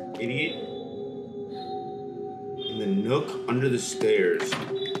basement, idiot. In the nook under the stairs.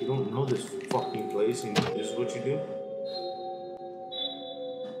 You don't know this fucking place and this is what you do?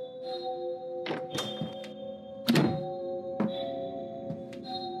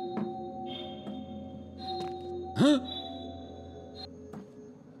 Huh?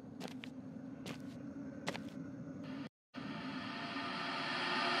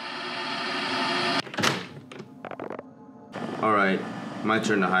 Alright, my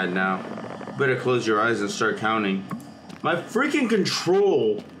turn to hide now. Better close your eyes and start counting. My freaking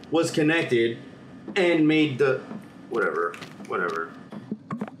control was connected and made the... Whatever.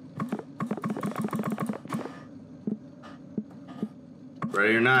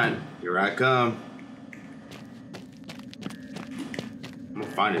 Ready or not, here I come. I'm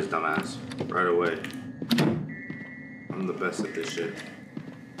gonna find his dumbass right away. I'm the best at this shit.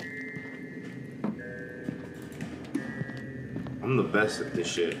 I'm the best at this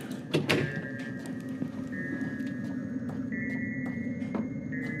shit.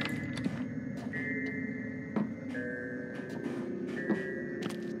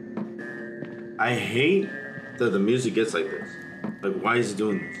 I hate that the music gets like this. Like, why is he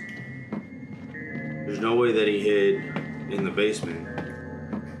doing this? There's no way that he hid in the basement.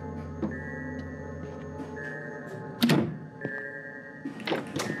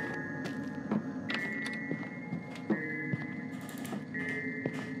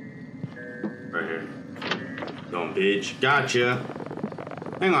 Right here. Don't, bitch. Gotcha.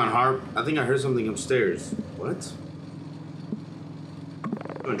 Hang on, Harp. I think I heard something upstairs. What?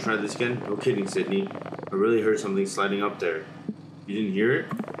 I'm gonna try this again. No kidding, Sydney. I really heard something sliding up there. You didn't hear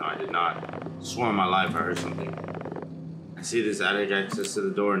it? No, I did not. I swore on my life I heard something. I see this attic access to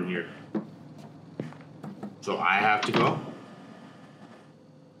the door in here. So I have to go?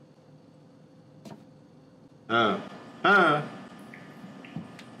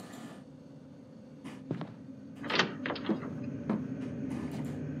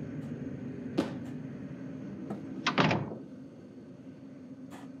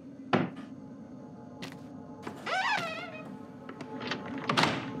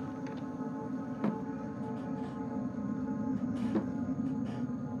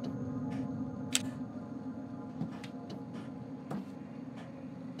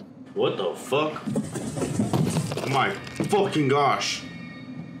 What the fuck? Oh my fucking gosh.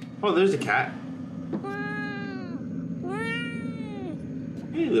 Oh, there's a cat.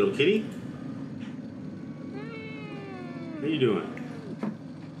 Hey, little kitty. What are you doing?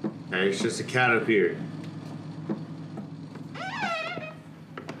 Hey, it's just a cat up here.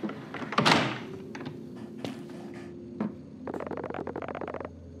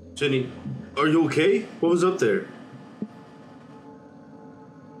 Jenny, are you okay? What was up there?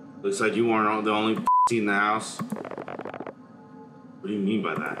 Looks like you weren't the only in the house. What do you mean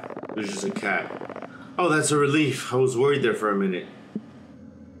by that? There's just a cat. Oh, that's a relief. I was worried there for a minute.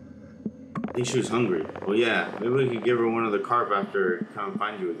 I think she was hungry. Well, yeah, maybe we could give her one of the carp after come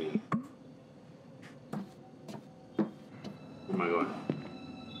find you again. Where am I going?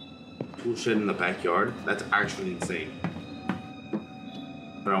 Tool shed in the backyard? That's actually insane.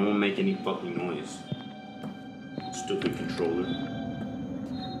 But I won't make any fucking noise. Stupid controller.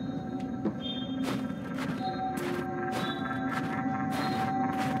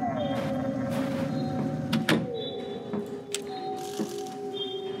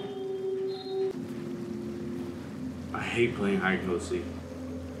 I hate playing hide and go seek.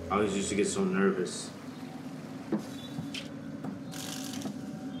 I always used to get so nervous.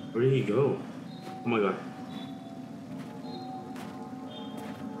 Where did he go? Oh my god.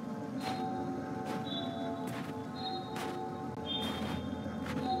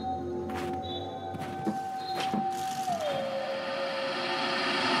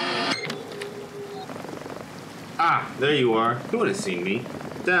 Ah, there you are. You would have seen me.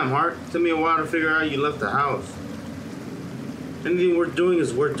 Damn, Hart. Took me a while to figure out you left the house. Anything worth doing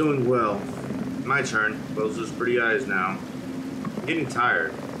is worth doing well. My turn. Close those pretty eyes now. I'm getting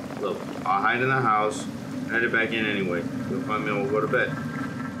tired. Look, I'll hide in the house and head back in anyway. You'll find me and we'll go to bed.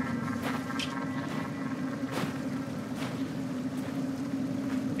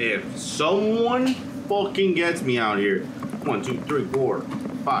 If someone fucking gets me out here. 1, 2, 3, 4,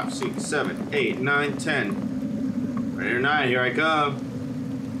 5, 6, 7, 8, 9, 10. Right here, 9. Here I come.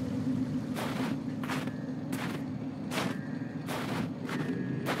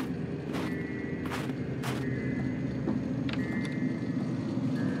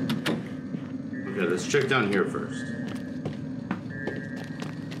 Okay, let's check down here first.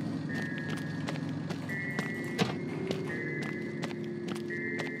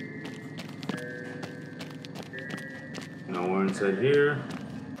 Nowhere inside here.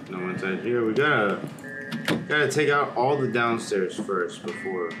 No inside here. We gotta take out all the downstairs first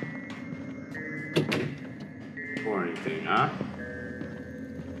before anything, huh?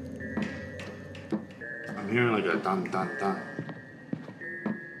 I'm hearing like a dun dun dun.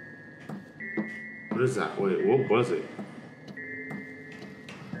 What is that? Wait, what was it?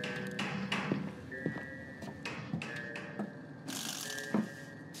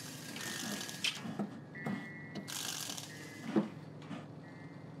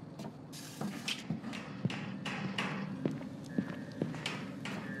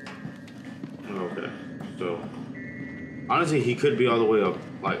 Okay, so honestly, he could be all the way up,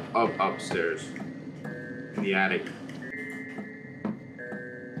 like upstairs in the attic.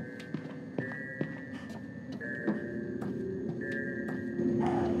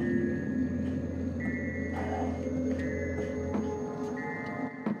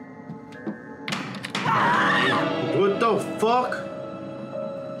 What the fuck?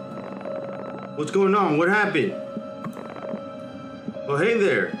 What's going on? What happened? Oh, hey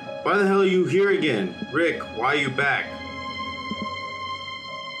there. Why the hell are you here again? Rick, why are you back?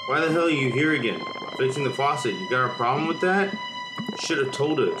 Why the hell are you here again? Fixing the faucet. You got a problem with that? You should have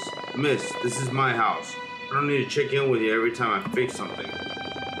told us. Miss, this is my house. I don't need to check in with you every time I fix something.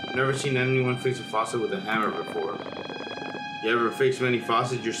 I've never seen anyone fix a faucet with a hammer before. You ever fix many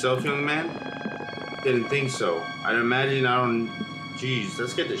faucets yourself, young man? Didn't think so. I'd imagine I don't... Jeez,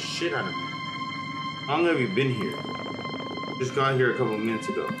 let's get the shit out of me. How long have you been here? Just got here a couple minutes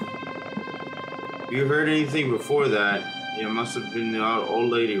ago. If you heard anything before that, it must have been the old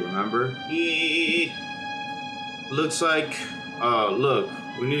lady, remember? Looks like... look,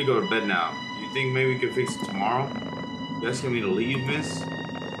 we need to go to bed now. You think maybe we can fix it tomorrow? You asking me to leave, miss?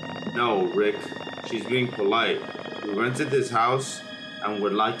 No, Rick. She's being polite. We rented this house and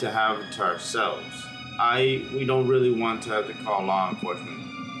would like to have it to ourselves. We don't really want to have to call law enforcement.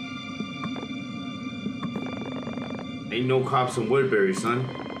 Ain't no cops in Woodbury, son.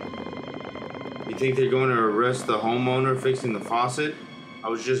 You think they're going to arrest the homeowner fixing the faucet? I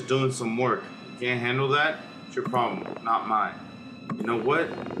was just doing some work. You can't handle that? It's your problem, not mine. You know what?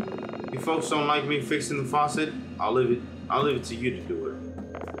 You folks don't like me fixing the faucet? I'll leave it to you to do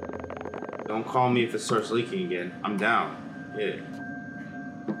it. Don't call me if it starts leaking again. I'm down. Yeah.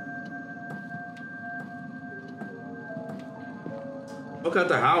 Look at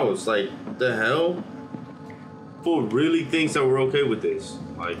the house. Like, the hell? Fool really thinks that we're okay with this.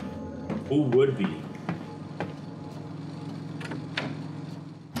 Like, who would be?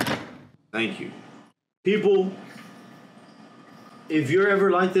 Thank you. People, if you're ever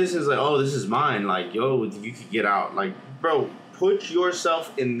like this, it's like, oh, this is mine. Like, yo, you could get out. Like, bro, put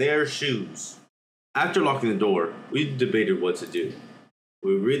yourself in their shoes. After locking the door, we debated what to do.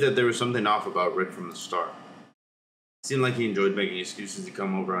 We agreed that there was something off about Rick from the start. It seemed like he enjoyed making excuses to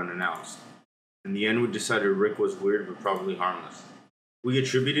come over unannounced. In the end, we decided Rick was weird but probably harmless. We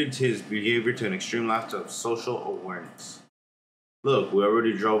attributed his behavior to an extreme lack of social awareness. Look, we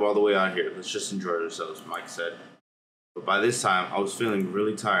already drove all the way out here. Let's just enjoy ourselves, Mike said. But by this time, I was feeling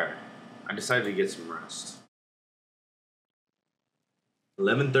really tired. I decided to get some rest.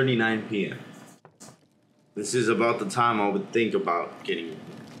 11:39 p.m. This is about the time I would think about getting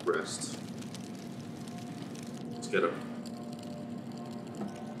rest. Let's get up.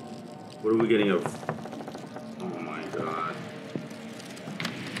 What are we getting up? Oh my god.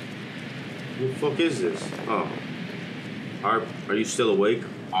 Who the fuck is this? Oh. Are you still awake?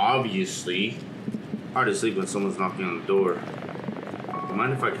 Obviously. Hard to sleep when someone's knocking on the door. Do you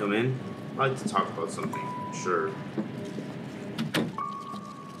mind if I come in? I'd like to talk about something. Sure.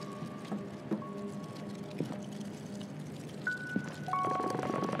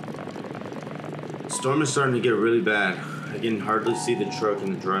 The storm is starting to get really bad. I can hardly see the truck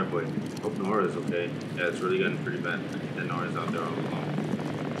in the driveway. Hope Nora's okay. Yeah, it's really getting pretty bad. I think that Nora's out there all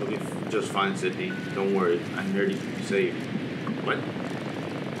alone. She'll be just fine, Sydney. Don't worry. I'm here to keep you safe. What?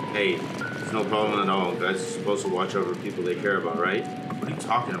 Hey, it's no problem at all. Guys are supposed to watch over people they care about, right? What are you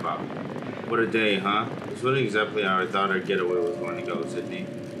talking about? What a day, huh? This wasn't exactly how I thought our getaway was going to go, Sydney.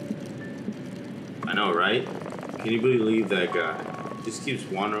 I know, right? Can you believe that guy? He just keeps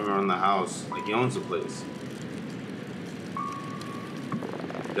wandering around the house like he owns the place.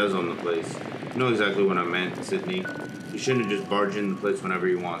 He does own the place. You know exactly what I meant, Sydney. You shouldn't have just barged in the place whenever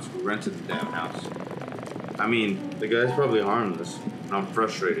he wants. We rented the damn house. I mean, the guy's probably harmless, and I'm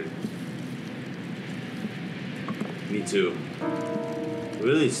frustrated. Me too.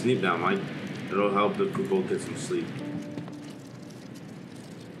 Really sleep now, Mike. It'll help if we both get some sleep.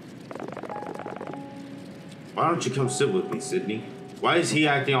 Why don't you come sit with me, Sydney? Why is he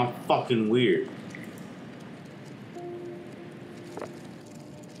acting all fucking weird?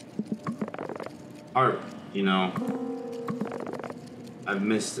 Art, you know, I've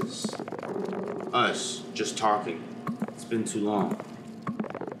missed this. Us, just talking. It's been too long.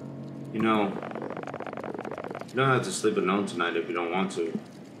 You know, you don't have to sleep alone tonight if you don't want to.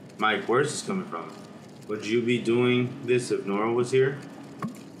 Mike, where's this coming from? Would you be doing this if Nora was here?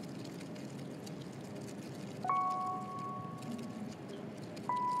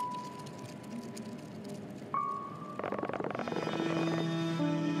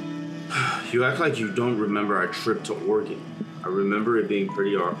 You act like you don't remember our trip to Oregon. I remember it being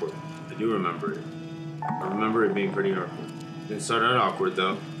pretty awkward. I do remember it. I remember it being pretty awkward. Didn't start out awkward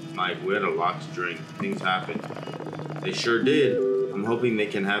though. Mike, we had a lot to drink. Things happened. They sure did. I'm hoping they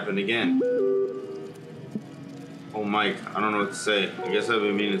can happen again. Oh, Mike, I don't know what to say. I guess I've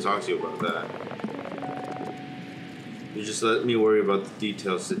been meaning to talk to you about that. You just let me worry about the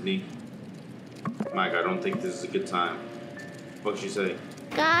details, Sydney. Mike, I don't think this is a good time. What'd you say?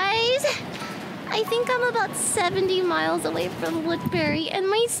 Guys, I think I'm about 70 miles away from Woodbury and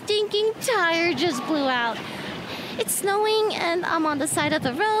my stinking tire just blew out. It's snowing and I'm on the side of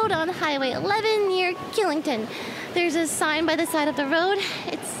the road on Highway 11 near Killington. There's a sign by the side of the road.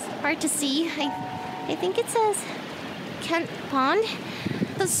 It's hard to see. I think it says Kent Pond.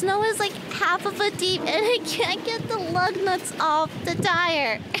 The snow is like half a foot deep and I can't get the lug nuts off the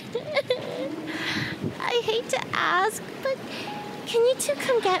tire. I hate to ask, but can you two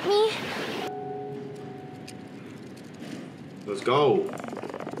come get me? Let's go.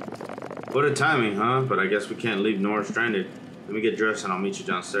 What a timing, huh? But I guess we can't leave Nora stranded. Let me get dressed and I'll meet you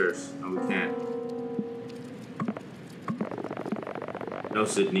downstairs. No, we can't. No,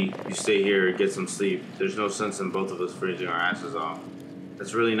 Sydney. You stay here and get some sleep. There's no sense in both of us freezing our asses off.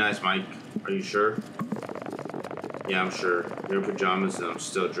 That's really nice, Mike. Are you sure? Yeah, I'm sure. You're in pajamas and I'm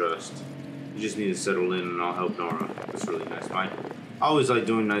still dressed. You just need to settle in and I'll help Nora. That's really nice, Mike. I always like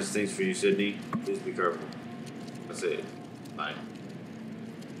doing nice things for you, Sydney. Please be careful. That's it. Bye.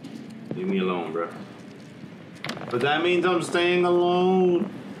 Leave me alone, bro. But that means I'm staying alone.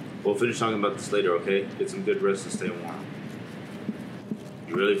 We'll finish talking about this later, okay? Get some good rest and stay warm.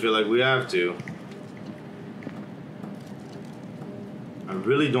 You really feel like we have to? I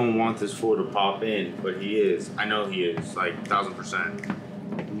really don't want this fool to pop in, but he is. I know he is, like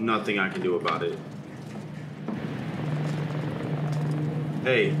 1000%. Nothing I can do about it.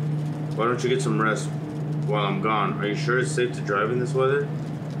 Hey, why don't you get some rest while I'm gone? Are you sure it's safe to drive in this weather?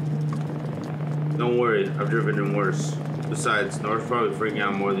 Don't worry, I've driven in worse. Besides, Nora's probably freaking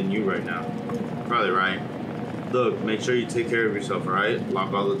out more than you right now. Probably right. Look, make sure you take care of yourself, alright?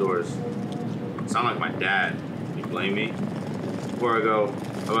 Lock all the doors. Sound like my dad. You blame me? Before I go,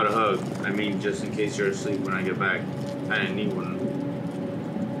 how about a hug? I mean, just in case you're asleep when I get back. I didn't need one.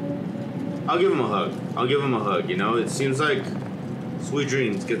 I'll give him a hug. I'll give him a hug, you know? It seems like sweet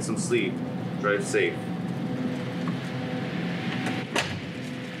dreams, get some sleep. Drive safe.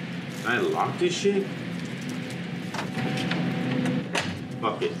 Can I lock this shit?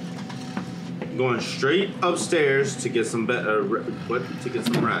 Fuck it. I'm going straight upstairs to get some to get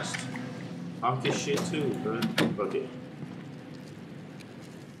some rest. Lock this shit too, bro. Fuck it.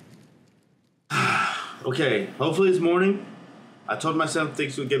 Okay, hopefully it's morning. I told myself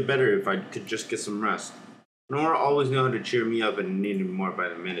things would get better if I could just get some rest. Nora always knew how to cheer me up and needed me more by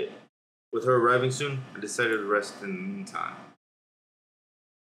the minute. With her arriving soon, I decided to rest in the meantime.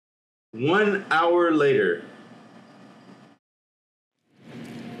 1 hour later.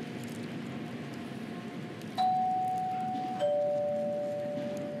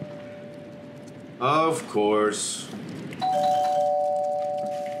 Of course.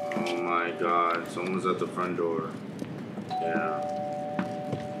 Oh my god, someone's at the front door. Yeah.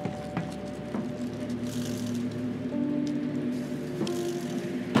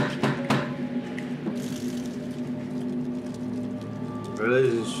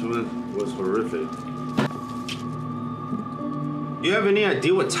 relationship was horrific. You have any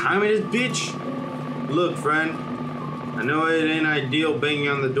idea what time it is, bitch? Look, friend. I know it ain't ideal banging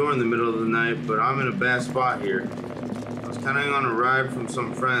on the door in the middle of the night, but I'm in a bad spot here. I was counting on a ride from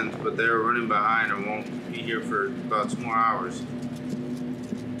some friends, but they are running behind and won't be here for about 2 more hours.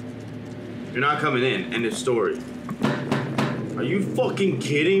 You're not coming in. End of story. Are you fucking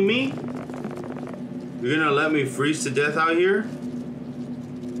kidding me? You're gonna let me freeze to death out here?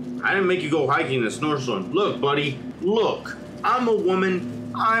 I didn't make you go hiking in a snowstorm. Look, buddy. Look. I'm a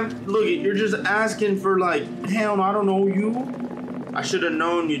woman. Look, you're just asking for, like, hell, I don't know you. I should have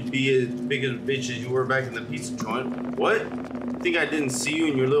known you'd be as big a bitch as you were back in the pizza joint. What? Think I didn't see you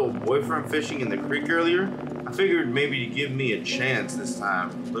and your little boyfriend fishing in the creek earlier? I figured maybe you'd give me a chance this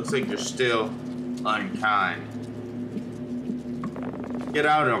time. Looks like you're still unkind. Get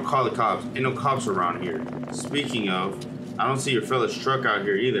out and I'll call the cops. Ain't no cops around here. Speaking of, I don't see your fella's truck out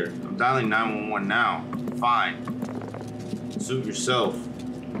here either. I'm dialing 911 now. Fine. Suit yourself.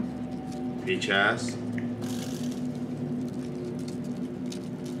 Bitch ass.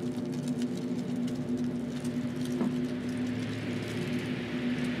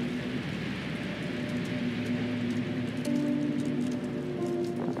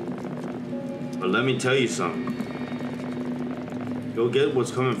 But let me tell you something. Go get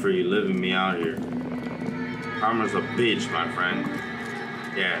what's coming for you living me out here. Karma's a bitch, my friend.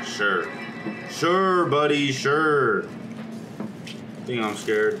 Yeah, sure. Sure, buddy, sure. I think I'm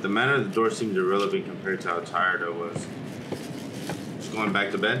scared. The man at the door seemed irrelevant compared to how tired I was. Just going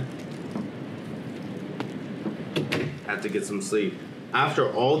back to bed? Had to get some sleep.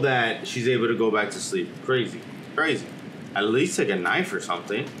 After all that, she's able to go back to sleep. Crazy. Crazy. At least take a knife or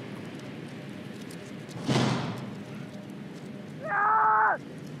something.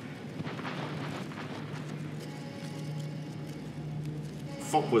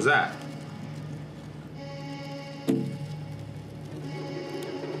 Fuck was that?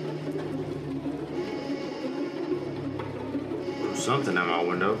 There's something at my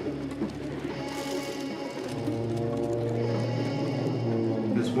window.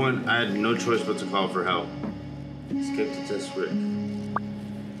 At this point, I had no choice but to call for help. Escape to test Rick.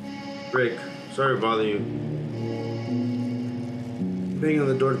 Rick, sorry to bother you. Banging on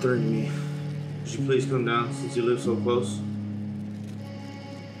the door threatened me. Could you please come down since you live so close?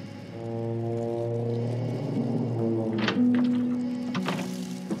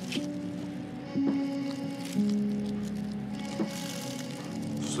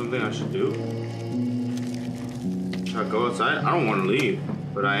 Something I should do? Should I go outside? I don't want to leave,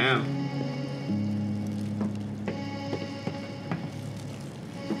 but I am.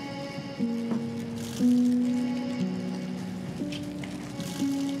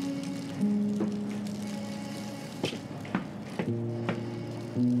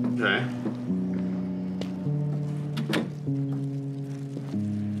 Okay.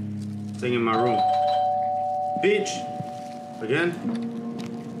 Staying in my room. Bitch! Again?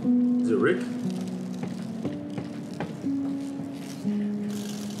 Is it Rick?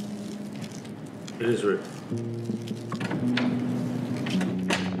 It is Rick.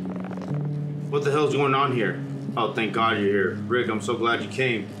 What the hell's going on here? Oh, thank God you're here. Rick, I'm so glad you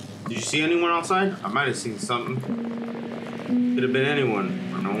came. Did you see anyone outside? I might have seen something. Could have been anyone,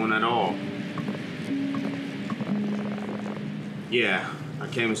 or no one at all. Yeah, I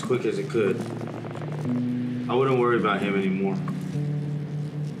came as quick as it could. I wouldn't worry about him anymore.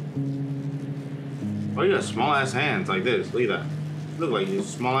 Oh, you got small ass hands like this. Look at that. Look like you have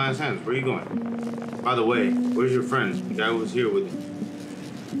small ass hands. Where are you going? By the way, where's your friend? The guy who was here with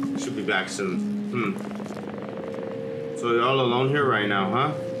you. Should be back soon. So you're all alone here right now,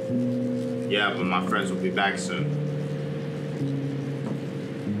 huh? Yeah, but my friends will be back soon.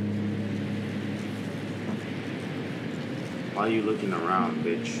 Why are you looking around,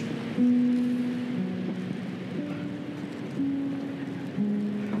 bitch?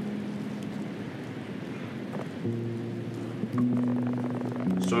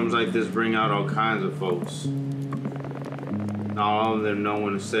 Storms like this bring out all kinds of folks. Not all of them know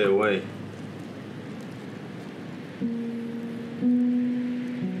when to stay away.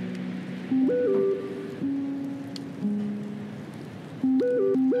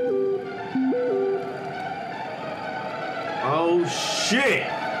 Oh shit!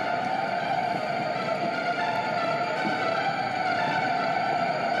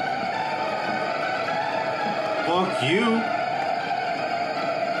 Fuck you!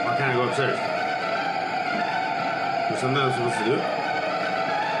 Why can't I go upstairs? There's something I'm supposed to do?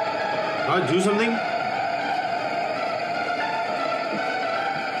 Do I do something?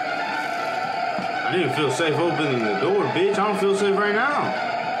 I I didn't feel safe opening the door, bitch. I don't feel safe right now.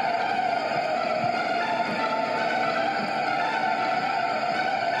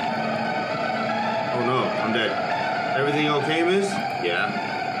 Oh no, I'm dead. Everything okay, miss?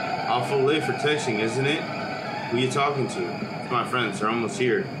 Yeah. Awful late for texting, isn't it? Who are you talking to? It's my friends. They're almost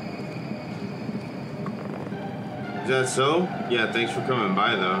here. Is that so? Yeah, thanks for coming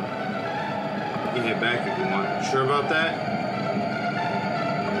by, though. You can head back if you want. Sure about that?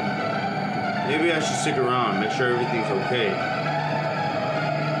 Maybe I should stick around, make sure everything's okay.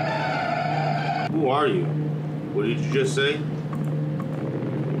 Who are you? What did you just say?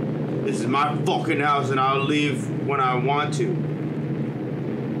 This is my fucking house and I'll leave when I want to.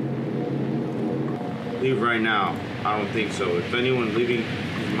 Leave right now. I don't think so. If anyone's leaving,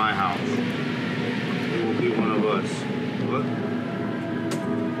 it's my house. It will be one of us. What?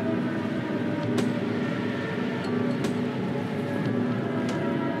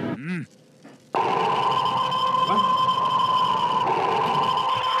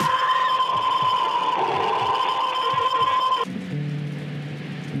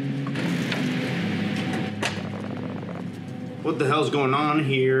 What the hell's going on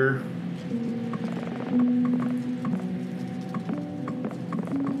here?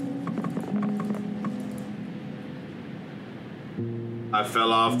 I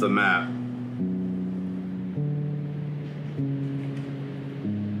fell off the map.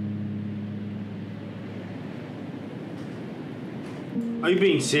 Are you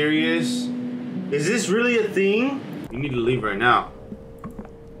being serious? Is this really a thing? You need to leave right now.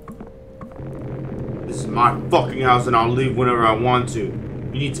 This is my fucking house and I'll leave whenever I want to.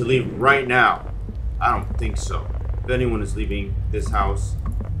 You need to leave right now. I don't think so. If anyone is leaving this house,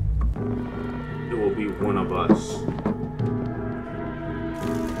 it will be one of us.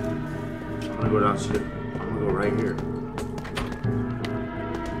 I'm gonna go downstairs. I'm gonna go right here.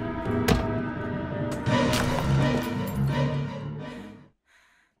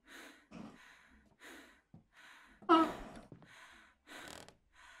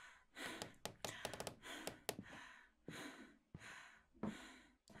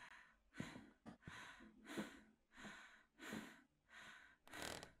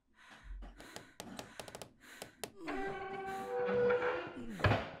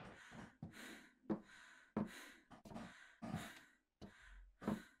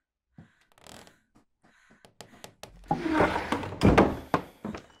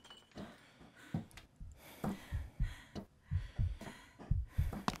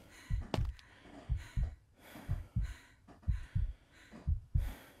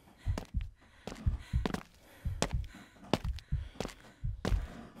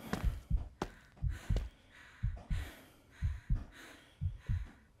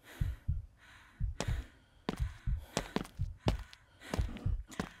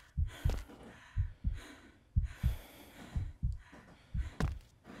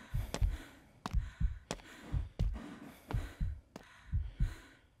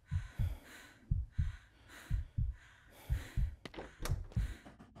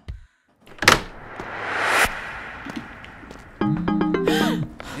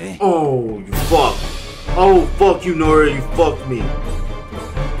 Oh, you fuck. Oh, fuck you, Nora. You fucked me.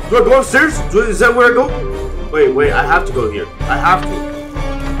 Do I go upstairs? Is that where I go? Wait. I have to go here. I have to.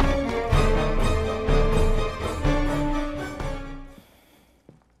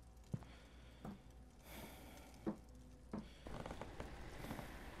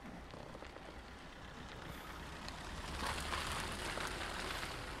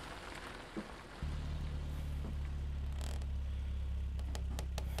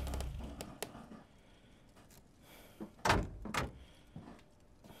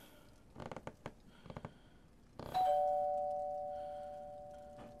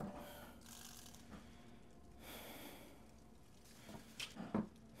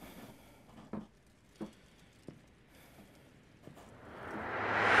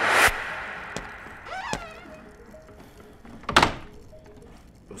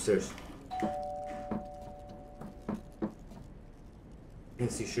 Upstairs.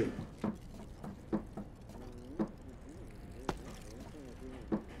 Can't see shit.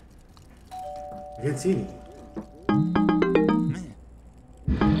 I can't see anything.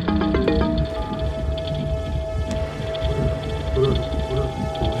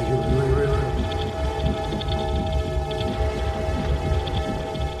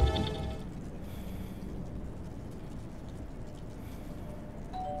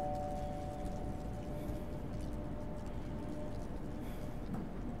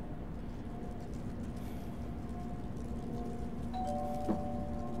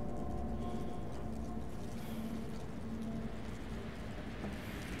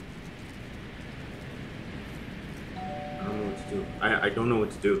 I don't know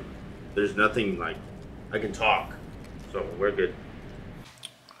what to do. There's nothing like I can talk, so we're good.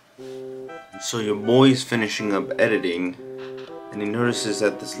 So your boy's finishing up editing, and he notices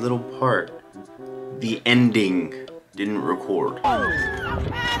that this little part, the ending, didn't record.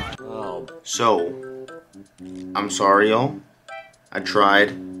 So I'm sorry, y'all. I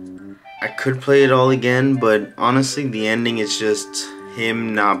tried. I could play it all again, but honestly, the ending is just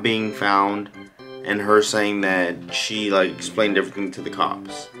him not being found and her saying that she like explained everything to the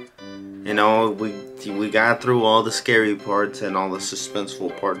cops. You know, we got through all the scary parts and all the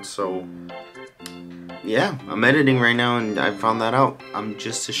suspenseful parts, so yeah, I'm editing right now and I found that out. I'm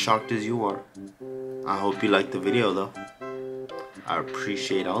just as shocked as you are. I hope you liked the video though. I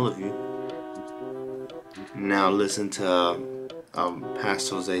appreciate all of you. Now listen to Past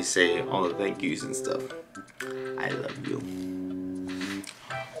Jose say all the thank yous and stuff. I love you.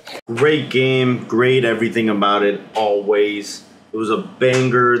 Great game, great everything about it, always. It was a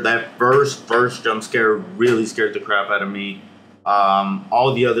banger. That first jump scare really scared the crap out of me.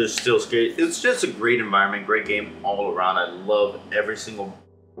 All the others still scared. It's just a great environment, great game all around. I love every single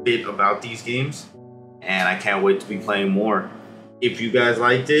bit about these games, and I can't wait to be playing more. If you guys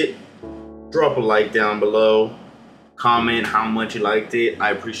liked it, drop a like down below. Comment how much you liked it.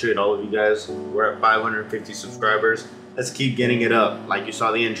 I appreciate all of you guys. We're at 550 subscribers. Let's keep getting it up. Like you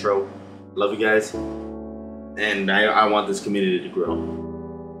saw the intro. Love you guys. And I want this community to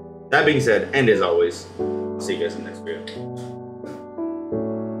grow. That being said, and as always, I'll see you guys in the next video.